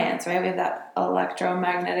 it's science, right? We have that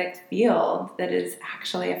electromagnetic field that is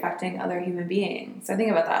actually affecting other human beings. I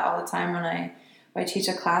think about that all the time when I teach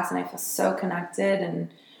a class, and I feel so connected,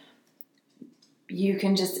 and you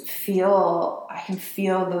can just I can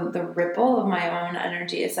feel the ripple of my own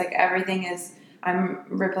energy. It's like I'm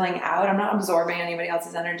rippling out. I'm not absorbing anybody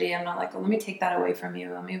else's energy. I'm not like, well, let me take that away from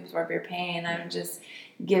you. Let me absorb your pain. I'm just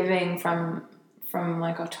giving from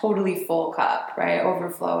like a totally full cup, right?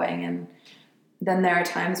 Overflowing. And then there are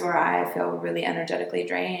times where I feel really energetically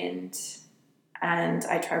drained, and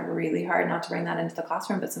I try really hard not to bring that into the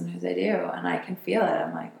classroom, but sometimes I do, and I can feel it.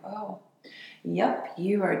 I'm like, oh, yep,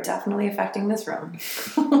 you are definitely affecting this room.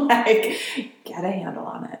 Like, get a handle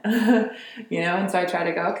on it. And so I try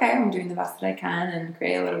to go, okay, I'm doing the best that I can, and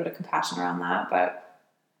create a little bit of compassion around that. But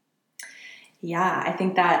yeah, I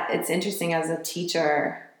think that it's interesting as a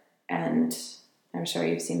teacher, and I'm sure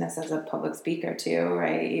you've seen this as a public speaker too,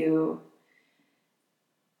 right?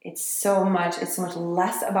 It's so much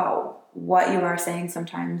less about what you are saying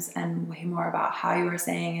sometimes, and way more about how you are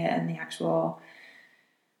saying it, and the actual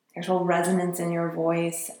resonance in your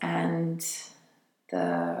voice, and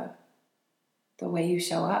the way you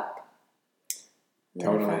show up that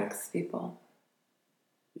Totally affects people.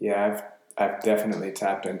 Yeah, I've definitely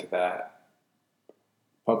tapped into that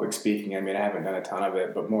public speaking. I haven't done a ton of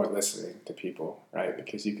it, but more listening to people, right?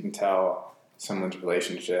 Because you can tell someone's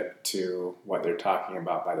relationship to what they're talking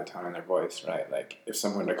about by the tone in their voice, right? Like if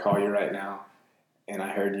someone were to call you right now and I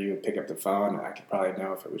heard you pick up the phone, I could probably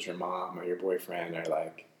know if it was your mom or your boyfriend, or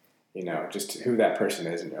like, just who that person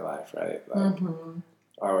is in your life, right? Like,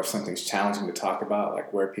 or if something's challenging to talk about,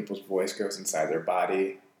 like where people's voice goes inside their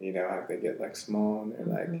body, how they get like small and they're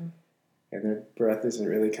like, and their breath isn't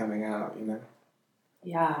really coming out,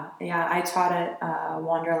 Yeah. I taught at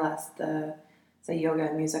Wanderlust, the yoga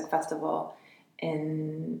and music festival up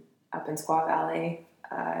in Squaw Valley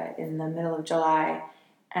in the middle of July,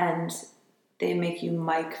 and they make you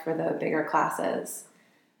mic for the bigger classes,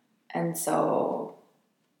 and so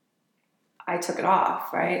I took it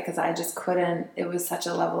off, right? Because I just couldn't. It was such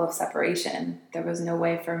a level of separation. There was no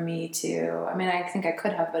way for me to. I think I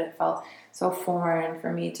could have, but it felt so foreign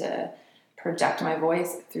for me to project my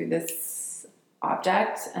voice through this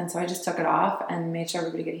object, and so I just took it off and made sure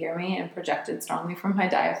everybody could hear me, and projected strongly from my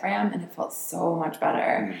diaphragm, and it felt so much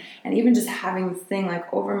better. And even just having this thing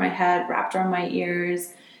like over my head, wrapped around my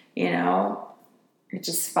ears, it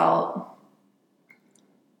just felt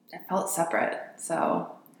separate.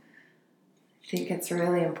 So I think it's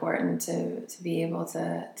really important to be able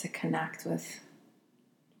to connect with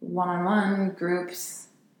one-on-one groups.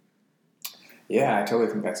 Yeah, I totally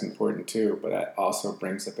think that's important too, but it also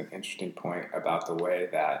brings up an interesting point about the way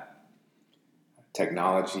that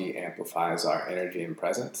technology amplifies our energy and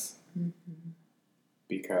presence.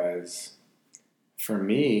 Because for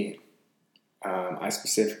me, I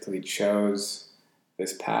specifically chose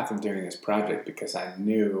this path of doing this project because I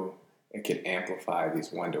knew it could amplify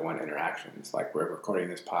these one-to-one interactions. Like we're recording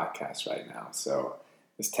this podcast right now, so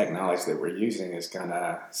this technology that we're using is going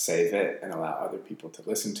to save it and allow other people to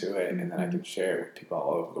listen to it, and then I can share it with people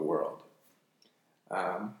all over the world.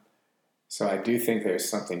 So I do think there's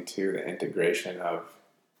something to the integration of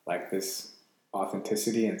like this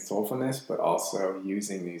authenticity and soulfulness, but also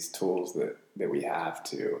using these tools that we have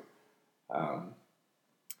to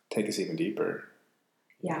take us even deeper.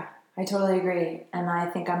 Yeah, I totally agree. And I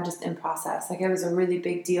think I'm just in process. Like it was a really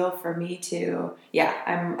big deal for me to,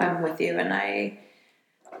 I'm with you. And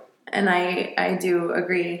I do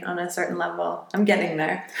agree on a certain level. I'm getting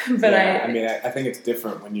there. But I think it's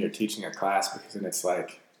different when you're teaching a class, because then it's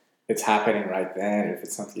like, it's happening right then. And if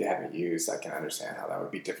it's something you haven't used, I can understand how that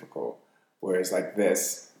would be difficult. Whereas like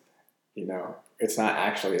this, it's not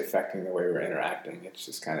actually affecting the way we're interacting. It's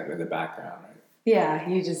just kind of in the background, right? Yeah,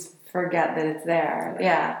 you just forget that it's there. Right.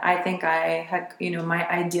 Yeah, I think I had, my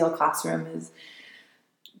ideal classroom is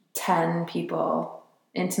 10 people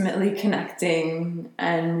intimately connecting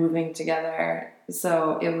and moving together.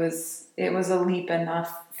 So it was a leap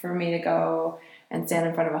enough for me to go and stand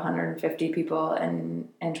in front of 150 people and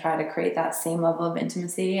try to create that same level of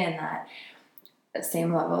intimacy and that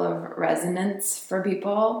same level of resonance for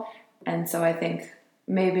people. And so I think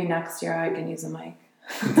maybe next year I can use a mic.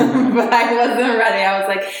 But I wasn't ready. I was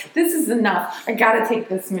like, this is enough. I got to take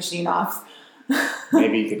this machine off.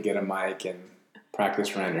 Maybe you could get a mic and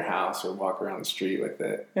practice around your house or walk around the street with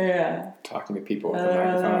it. Yeah. Talking to people with a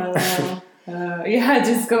microphone. Yeah,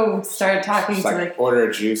 just go start talking Just to like order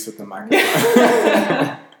a juice with the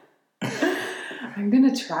microphone. I'm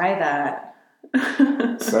gonna try that.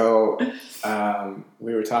 So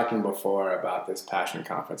we were talking before about this Passion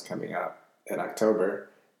Conference coming up in October,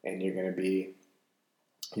 and you're going to be,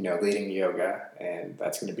 leading yoga, and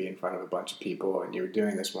that's going to be in front of a bunch of people, and you were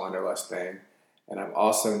doing this Wanderlust thing. And I've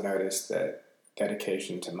also noticed that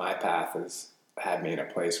dedication to my path has had me in a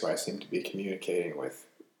place where I seem to be communicating with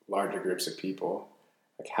larger groups of people.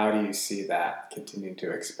 Like, how do you see that continuing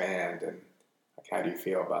to expand, and like, how do you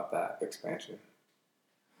feel about that expansion?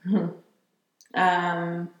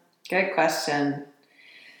 Good question.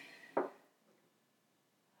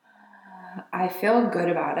 I feel good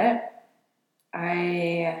about it.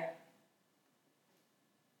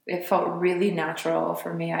 It felt really natural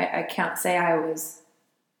for me. I can't say I was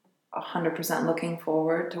 100% looking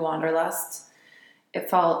forward to Wanderlust. It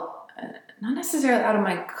felt not necessarily out of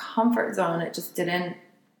my comfort zone. It just didn't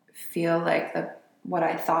feel like what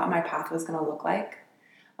I thought my path was going to look like.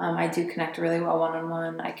 I do connect really well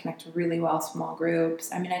one-on-one. I connect really well small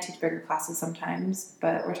groups. I mean, I teach bigger classes sometimes,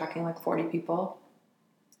 but we're talking like 40 people.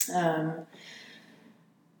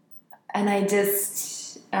 And I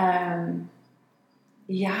just, I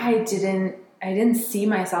didn't see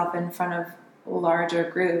myself in front of larger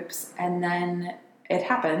groups. And then it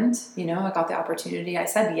happened, I got the opportunity. I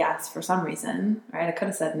said yes for some reason, right? I could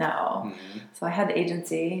have said no. Mm-hmm. So I had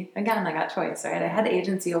agency. Again, I got choice, right? I had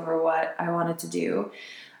agency over what I wanted to do.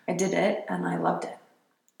 I did it and I loved it.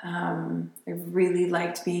 I really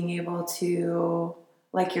liked being able to,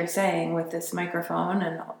 like you're saying, with this microphone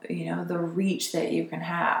and, the reach that you can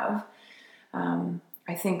have.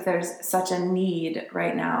 I think there's such a need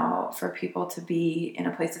right now for people to be in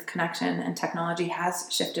a place of connection, and technology has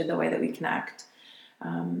shifted the way that we connect.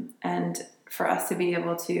 And for us to be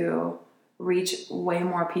able to reach way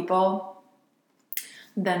more people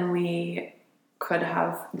than we could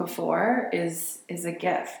have before is a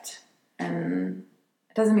gift. And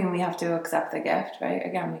it doesn't mean we have to accept the gift, right?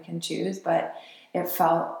 Again, we can choose, but it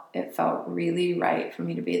felt really right for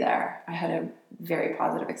me to be there. I had a very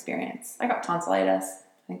positive experience. I got tonsillitis.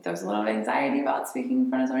 I think there was a little anxiety about speaking in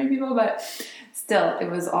front of so many people, but still, it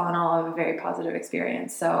was all in all a very positive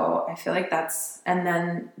experience. So I feel like and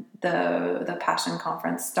then the Passion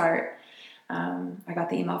Conference start, I got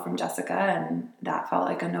the email from Jessica, and that felt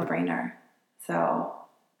like a no-brainer. So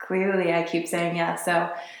clearly I keep saying yes. So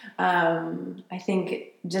I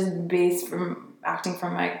think just based from acting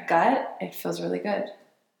from my gut, it feels really good.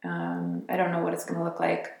 I don't know what it's going to look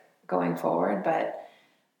like going forward, but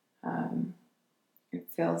it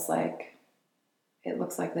feels like it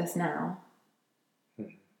looks like this now.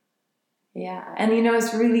 Yeah. And,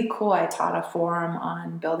 it's really cool. I taught a forum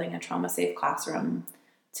on building a trauma-safe classroom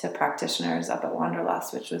to practitioners up at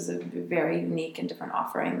Wanderlust, which was a very unique and different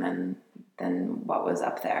offering than what was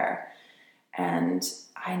up there. And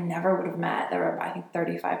I never would have met, there were, I think,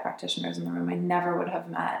 35 practitioners in the room. I never would have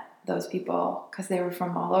met those people because they were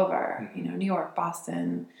from all over, New York,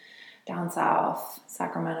 Boston, down south,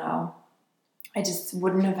 Sacramento. I just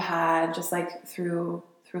wouldn't have had, just like through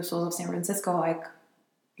Souls of San Francisco, like,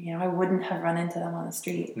 I wouldn't have run into them on the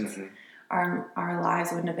street. Mm-hmm. Our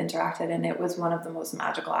lives wouldn't have interacted, and it was one of the most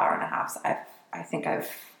magical hour and a halves I think I've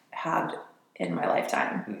had in my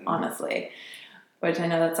lifetime, honestly. Which I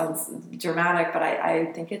know that sounds dramatic, but I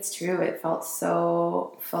think it's true. It felt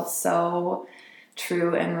so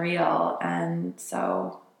true and real, and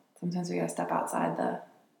so sometimes we gotta step outside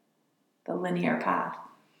the linear path.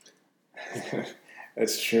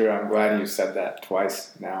 That's true. I'm glad you said that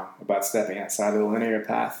twice now about stepping outside of the linear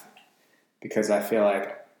path, because I feel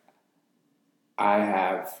like I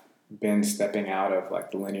have been stepping out of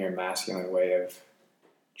like the linear masculine way of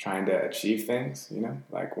trying to achieve things,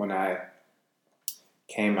 like when I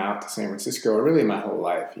came out to San Francisco, or really my whole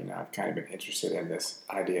life, I've kind of been interested in this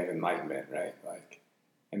idea of enlightenment, right? Like,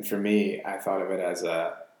 and for me, I thought of it as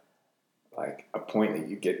a point that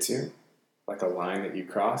you get to, like a line that you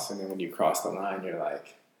cross, and then when you cross the line, you're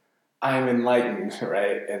like, I'm enlightened,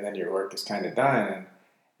 right? And then your work is kind of done,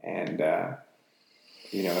 and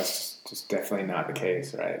that's just definitely not the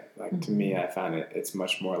case, right? Like, to me, I found it's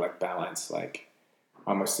much more like balance, like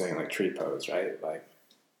almost doing like tree pose, right? Like,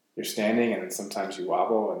 you're standing, and then sometimes you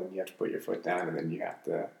wobble, and then you have to put your foot down, and then you have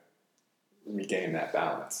to regain that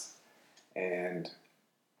balance. And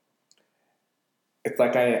it's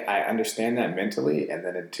like I understand that mentally, and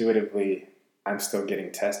then intuitively, I'm still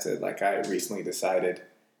getting tested. Like, I recently decided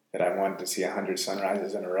that I wanted to see 100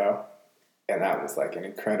 sunrises in a row, and that was like an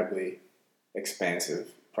incredibly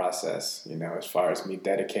expansive process, as far as me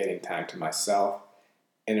dedicating time to myself.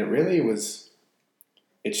 And it really was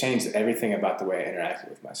it changed everything about the way I interacted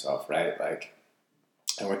with myself, right? Like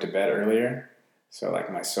I went to bed earlier, so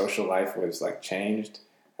like my social life was like changed.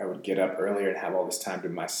 I would get up earlier and have all this time to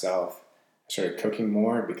myself. I started cooking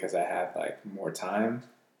more because I had like more time.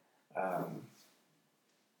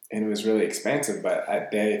 And it was really expensive, but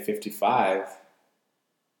at day 55,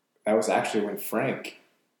 that was actually when Frank,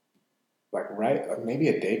 like maybe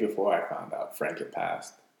a day before I found out Frank had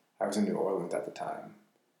passed. I was in New Orleans at the time.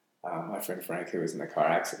 My friend Frank, who was in the car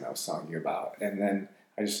accident I was telling you about. And then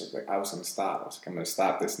I just was like, I was going to stop. I was like, I'm going to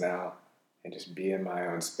stop this now and just be in my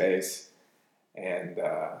own space and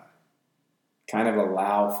kind of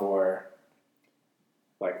allow for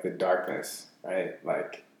like the darkness, right?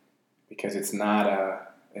 Like, because it's not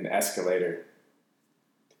an escalator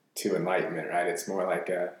to enlightenment, right? It's more like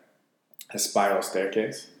a spiral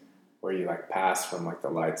staircase where you like pass from like the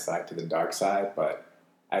light side to the dark side, but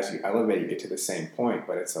as you elevate, you get to the same point,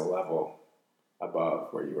 but it's a level above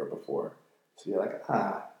where you were before. So you're like,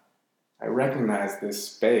 I recognize this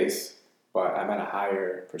space, but I'm at a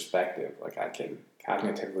higher perspective. Like I can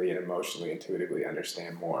cognitively and emotionally, intuitively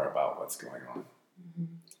understand more about what's going on. Mm-hmm.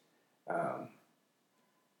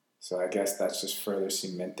 So I guess that's just further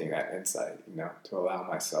cementing that insight, to allow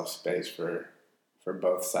myself space for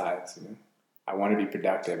both sides, I want to be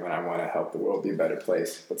productive and I want to help the world be a better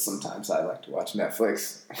place. But sometimes I like to watch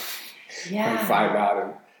Netflix and vibe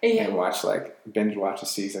out and watch binge watch a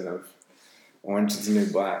season of Orange is the New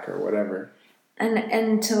Black or whatever.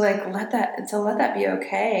 And to let that be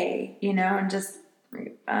okay, and just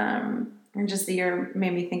the year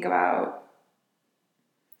made me think about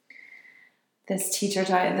this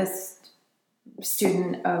this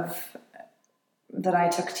student that I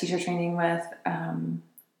took teacher training with,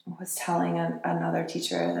 was telling another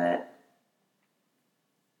teacher that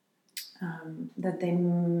they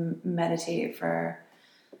meditate for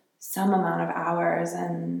some amount of hours,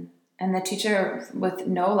 and the teacher, with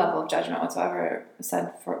no level of judgment whatsoever,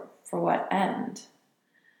 said for what end,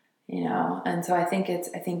 and so I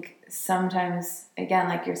think sometimes, again,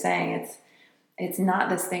 like you're saying, it's not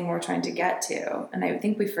this thing we're trying to get to, and I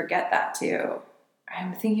think we forget that too.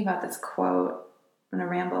 I'm thinking about this quote. I'm going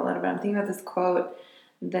to ramble a little bit. I'm thinking about this quote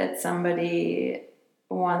that somebody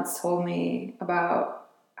once told me about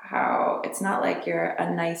how it's not like you're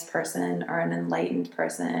a nice person or an enlightened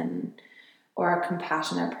person or a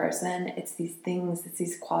compassionate person. It's these things, it's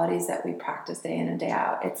these qualities that we practice day in and day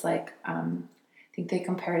out. It's like, I think they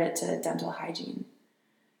compared it to dental hygiene.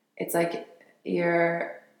 It's like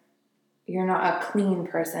you're not a clean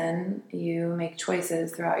person. You make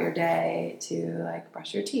choices throughout your day to like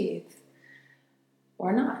brush your teeth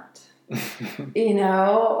or not. Or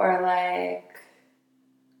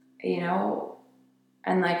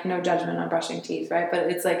and like no judgment on brushing teeth, right? But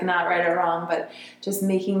it's like not right or wrong, but just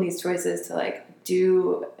making these choices to like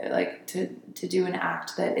do to do an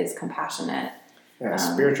act that is compassionate. Yeah,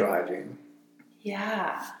 spiritual hygiene.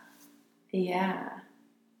 Yeah.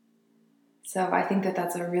 So I think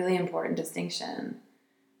that's a really important distinction.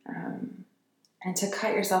 And to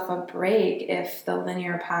cut yourself a break if the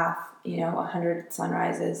linear path, 100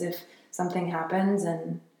 sunrises, if something happens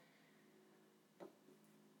and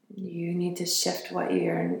you need to shift what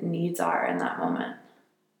your needs are in that moment.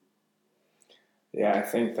 Yeah, I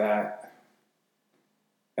think that's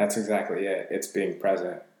exactly it. It's being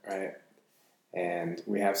present, right? And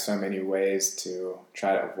we have so many ways to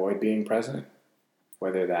try to avoid being present,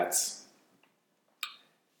 whether that's,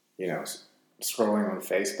 scrolling on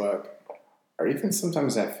Facebook, or even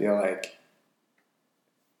sometimes I feel like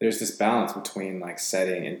there's this balance between like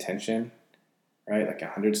setting intention, right? Like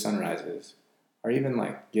 100 sunrises, or even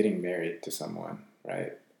like getting married to someone,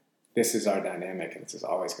 right? This is our dynamic and this is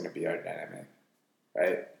always going to be our dynamic,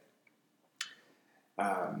 right?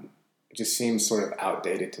 It just seems sort of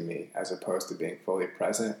outdated to me as opposed to being fully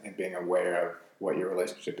present and being aware of what your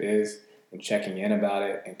relationship is and checking in about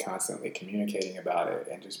it and constantly communicating about it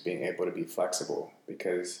and just being able to be flexible.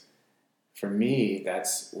 Because for me,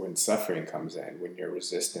 that's when suffering comes in, when you're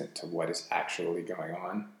resistant to what is actually going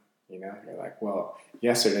on. You're like, well,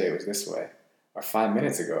 yesterday it was this way, or 5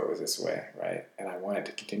 minutes ago it was this way, right? And I want it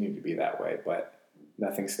to continue to be that way, but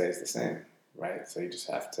nothing stays the same, right? So you just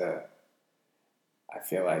have to, I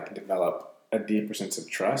feel like, develop a deeper sense of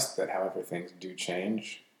trust that however things do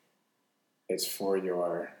change, it's for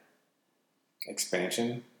your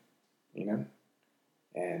expansion,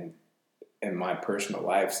 And in my personal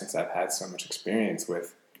life, since I've had so much experience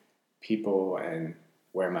with people and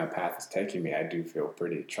where my path is taking me, I do feel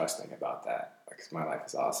pretty trusting about that. Because my life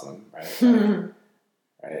is awesome, right?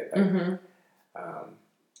 Right? I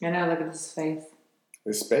know, look at this face.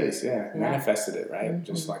 This space, manifested it, right? Mm-hmm.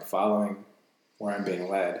 Just like following where I'm being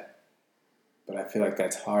led. But I feel like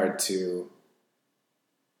that's hard to,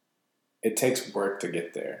 it takes work to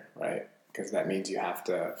get there, right? Because that means you have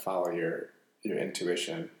to follow your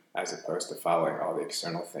intuition as opposed to following all the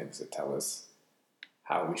external things that tell us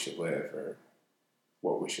how we should live or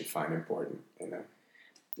what we should find important, you know?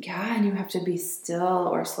 Yeah, and you have to be still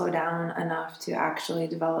or slow down enough to actually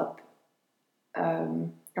develop a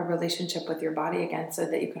relationship with your body again so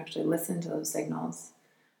that you can actually listen to those signals.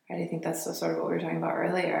 Right? I think that's sort of what we were talking about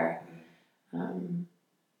earlier.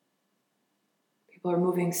 People are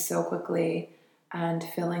moving so quickly and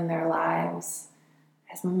filling their lives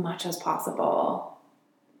as much as possible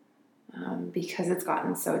because it's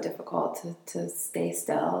gotten so difficult to stay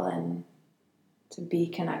still and to be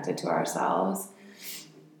connected to ourselves.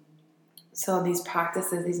 So these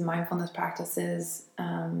practices, these mindfulness practices,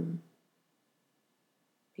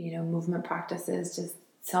 movement practices, just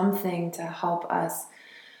something to help us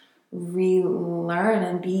relearn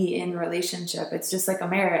and be in relationship. It's just like a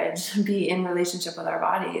marriage, be in relationship with our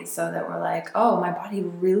bodies so that we're like, oh, my body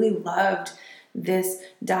really loved this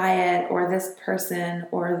diet or this person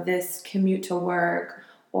or this commute to work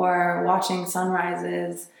or watching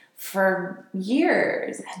sunrises for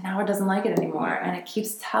years, and now it doesn't like it anymore, and it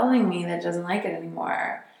keeps telling me that it doesn't like it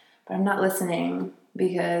anymore, but I'm not listening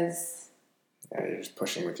because you're just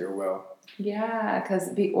pushing with your will. Yeah, because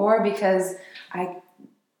I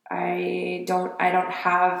don't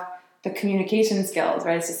have the communication skills,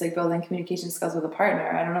 right? It's just like building communication skills with a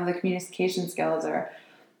partner. I don't have the communication skills, or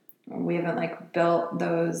we haven't like built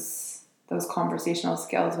those conversational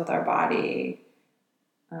skills with our body.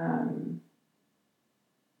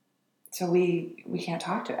 So we can't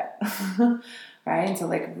talk to it, right? And so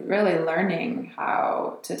like really learning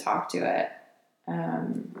how to talk to it.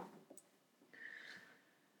 And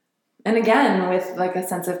again, with like a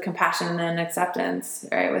sense of compassion and acceptance,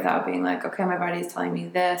 right? Without being like, okay, my body is telling me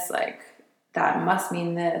this, like that must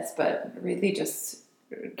mean this, but really just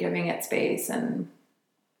giving it space and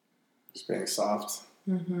just being soft.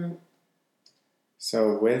 Mm-hmm.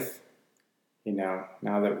 So with, now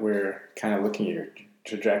that we're kind of looking at your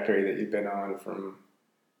trajectory that you've been on from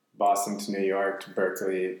Boston to New York to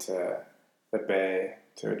Berkeley to the Bay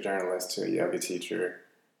to a journalist to a yoga teacher,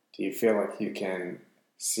 do you feel like you can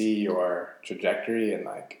see your trajectory and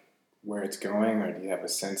like where it's going, or do you have a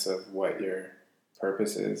sense of what your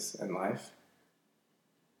purpose is in life?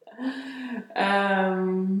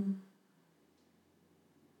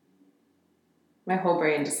 My whole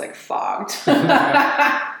brain just like fogged.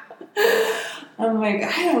 I'm like,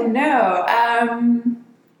 I don't know.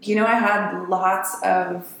 I had lots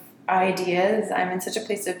of ideas. I'm in such a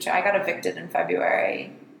place of I got evicted in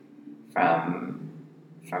February from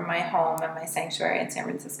my home and my sanctuary in San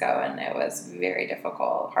Francisco, and it was very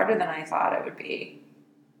difficult, harder than I thought it would be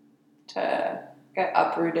to get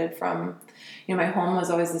uprooted from, my home was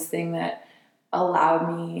always this thing that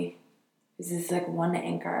allowed me, this is like one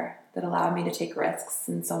anchor that allowed me to take risks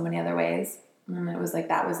in so many other ways. And it was like,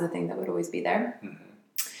 that was the thing that would always be there. Mm-hmm.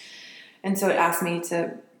 And so it asked me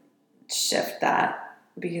to shift that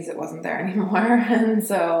because it wasn't there anymore. And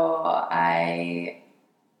so I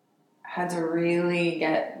had to really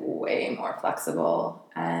get way more flexible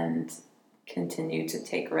and continue to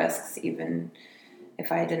take risks, even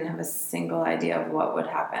if I didn't have a single idea of what would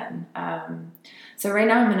happen. So right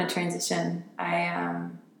now I'm in a transition.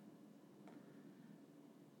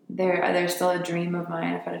 There's still a dream of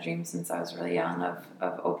mine. I've had a dream since I was really young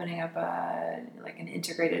of opening up an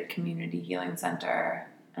integrated community healing center,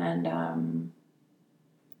 and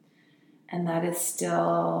that is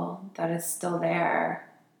still there,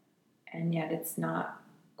 and yet it's not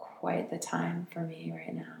quite the time for me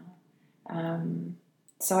right now.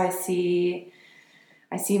 So I see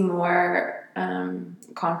more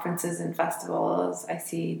conferences and festivals. I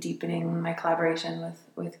see deepening my collaboration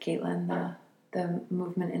with Caitlin, the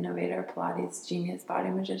movement innovator, Pilates genius, body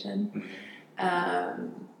magician.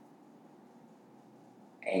 And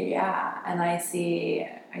I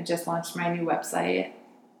just launched my new website,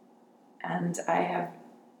 and I have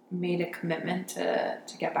made a commitment to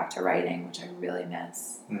get back to writing, which I really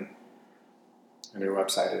miss. And your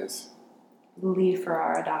website is?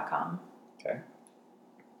 LeeFerrara.com. Okay.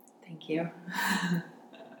 Thank you.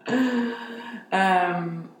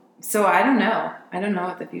 So I don't know. I don't know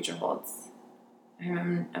what the future holds.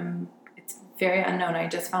 It's very unknown. I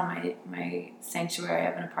just found my sanctuary. I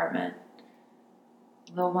have an apartment,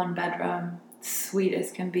 little 1-bedroom, sweet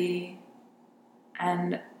as can be,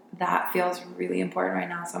 and that feels really important right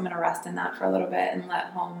now. So I'm going to rest in that for a little bit and let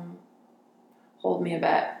home hold me a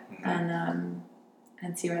bit, mm-hmm.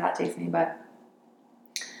 and see where that takes me. But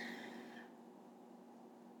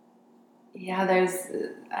Yeah,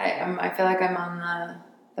 I feel like I'm on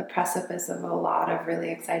the precipice of a lot of really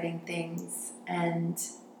exciting things, and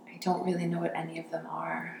I don't really know what any of them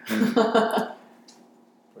are. Well,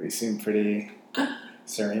 you seem pretty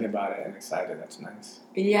serene about it and excited. That's nice.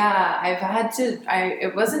 Yeah,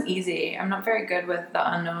 it wasn't easy. I'm not very good with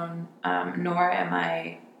the unknown, nor am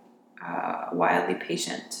I wildly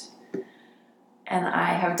patient. And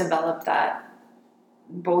I have developed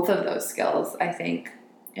both of those skills, I think,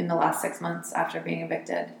 in the last 6 months after being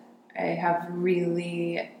evicted. I have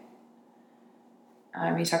really,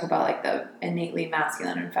 you talk about like the innately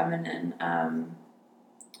masculine and feminine.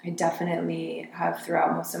 I definitely have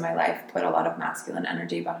throughout most of my life put a lot of masculine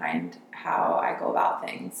energy behind how I go about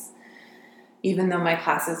things. Even though my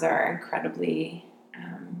classes are incredibly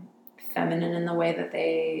feminine in the way that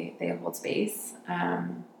they hold space.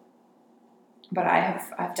 But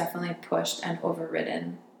I've definitely pushed and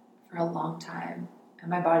overridden for a long time. And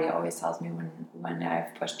my body always tells me when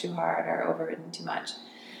I've pushed too hard or overridden too much.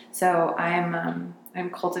 So I'm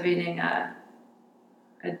cultivating a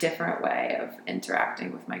different way of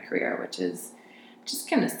interacting with my career, which is just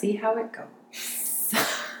gonna see how it goes.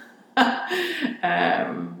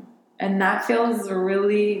 And that feels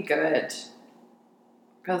really good.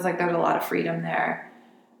 Feels like there's a lot of freedom there.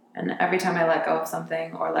 And every time I let go of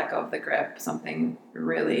something or let go of the grip, something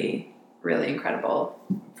really, really incredible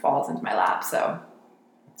falls into my lap. So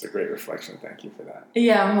it's a great reflection. Thank you for that.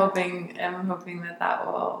 Yeah, I'm hoping that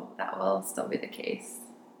will still be the case.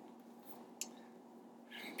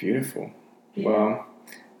 Beautiful. Yeah. Well,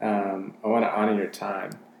 I want to honor your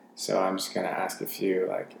time, so I'm just going to ask a few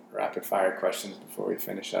like rapid fire questions before we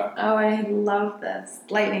finish up. Oh, I love this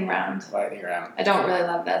lightning round. Lightning round. I don't really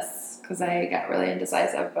love this because I get really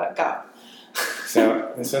indecisive, but go.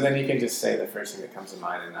 So then you can just say the first thing that comes to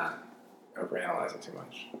mind and not overanalyze it too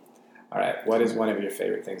much. All right. What is one of your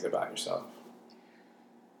favorite things about yourself?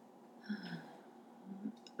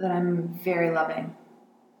 That I'm very loving.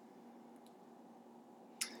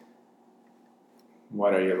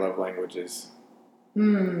 What are your love languages?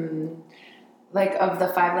 Like of the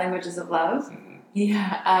 5 languages of love? Mm-hmm.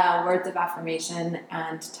 Yeah. Words of affirmation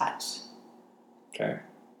and touch. Okay.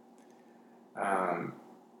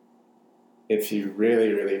 If you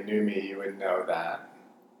really, really knew me, you would know that.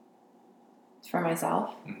 For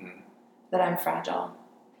myself, that I'm fragile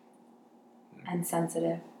and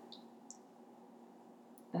sensitive.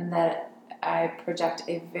 And that I project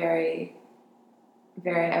a very,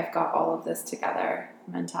 very, I've got all of this together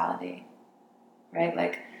mentality. Right?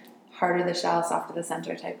 Like harder the shell, softer the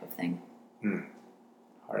center type of thing.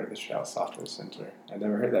 Harder the shell, softer the center. I've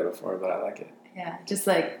never heard that before, but I like it. Yeah, just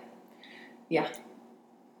like, yeah.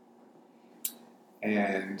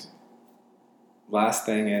 And last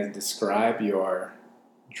thing is describe your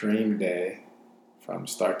dream day from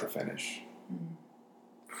start to finish.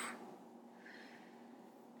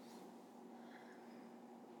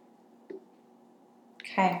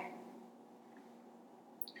 Okay.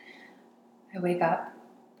 I wake up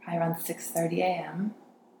probably around 6:30 a.m.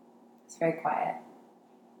 It's very quiet.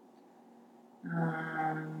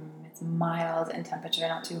 It's mild in temperature,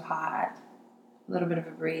 not too hot. A little bit of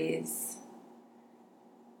a breeze.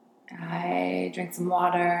 I drink some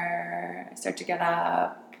water. I start to get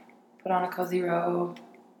up, put on a cozy robe,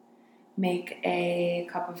 make a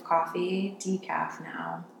cup of coffee, decaf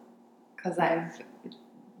now, because I've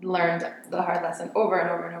learned the hard lesson over and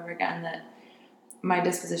over and over again that my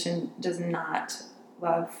disposition does not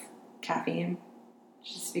love caffeine. It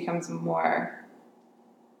just becomes more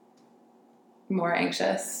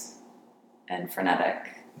anxious and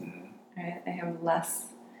frenetic. Right? I have less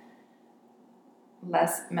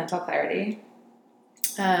mental clarity.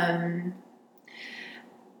 And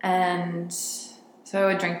so I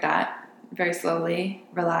would drink that very slowly,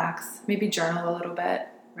 relax, maybe journal a little bit,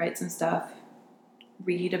 write some stuff,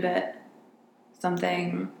 read a bit,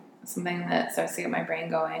 something that starts to get my brain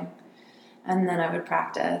going. And then I would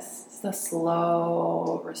practice. It's the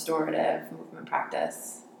slow restorative movement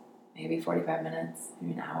practice, maybe 45 minutes,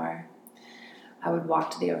 maybe an hour. I would walk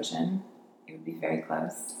to the ocean. It would be very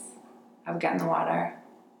close. I would get in the water,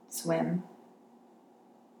 swim,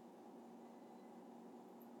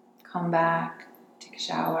 come back, take a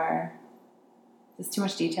shower. Is this too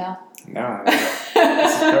much detail? No, this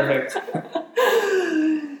is perfect.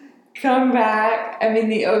 Come back. I mean,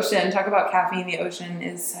 the ocean, talk about caffeine. The ocean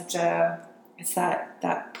is it's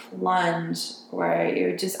that plunge where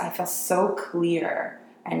I feel so clear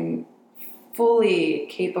and fully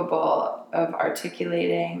capable of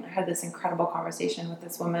articulating. I had this incredible conversation with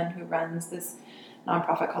this woman who runs this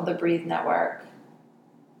nonprofit called the Breathe Network.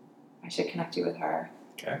 I should connect you with her.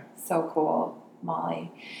 Okay. So cool.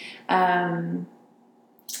 Molly. And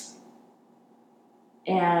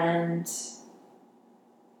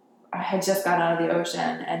I had just gotten out of the ocean,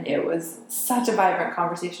 and it was such a vibrant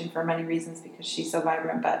conversation for many reasons, because she's so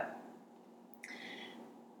vibrant, but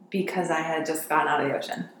because I had just gotten out of the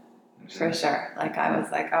ocean, for sure. Like, I was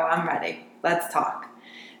like, oh, I'm ready. Let's talk.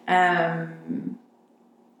 And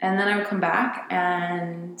then I would come back,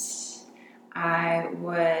 and I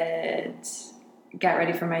would get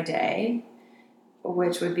ready for my day,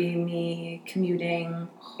 which would be me commuting,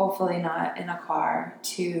 hopefully not in a car,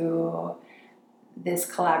 to this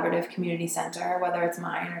collaborative community center, whether it's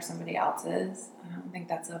mine or somebody else's. I don't think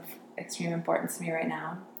that's of extreme importance to me right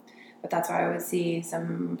now, but that's where I would see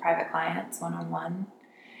some private clients one-on-one.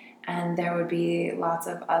 And there would be lots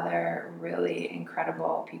of other really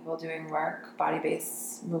incredible people doing work,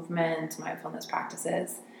 body-based movement, mindfulness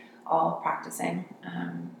practices, all practicing,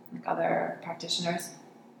 like other practitioners.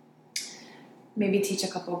 Maybe teach a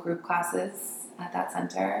couple group classes at that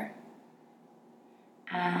center.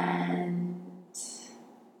 And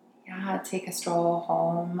take a stroll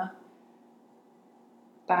home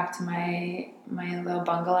back to my little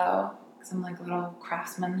bungalow, because I'm like a little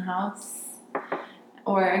craftsman house.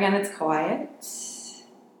 Or again, it's quiet.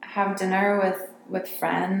 Have dinner with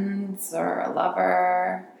friends or a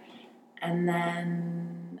lover, and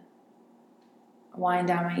then wind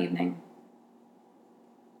down my evening.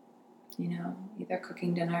 Either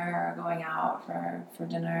cooking dinner or going out for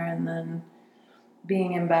dinner, and then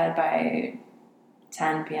being in bed by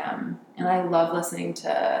 10 p.m. And I love listening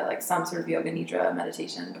to like some sort of yoga nidra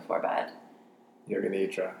meditation before bed. Yoga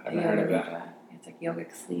nidra. I've never heard of that. Nidra. It's like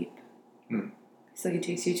yogic sleep. So it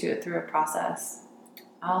takes you through a process.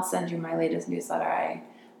 I'll send you my latest newsletter.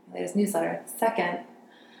 Second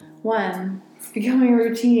one, it's becoming a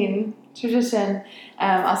routine, tradition.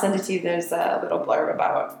 I'll send it to you. There's a little blurb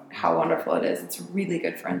about how wonderful it is. It's really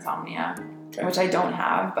good for insomnia. Okay. Which I don't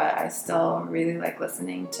have, but I still really like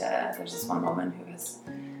listening to. There's this one woman who has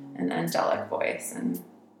an angelic voice, and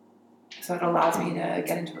so it allows me to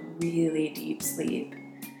get into a really deep sleep,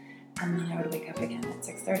 and then I would wake up again at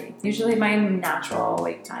 6:30. Usually my natural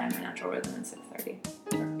wake time, my natural rhythm is 6:30.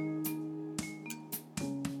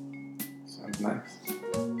 Sounds nice.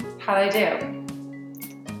 How'd I do?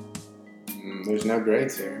 There's no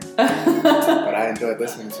grades here, but I enjoyed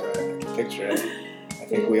listening to it. I can picture it. I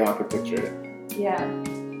think we all could picture it. Yeah.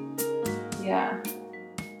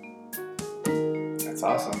 That's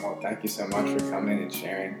awesome. Well, thank you so much for coming and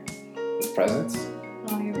sharing this presence.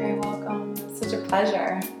 Oh, you're very welcome. It's such a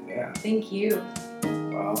pleasure. Yeah. Thank you.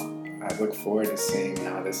 Well, I look forward to seeing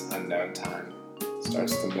how this unknown time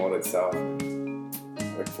starts to mold itself. I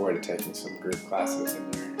look forward to taking some group classes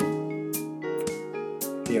in your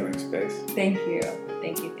healing space. Thank you.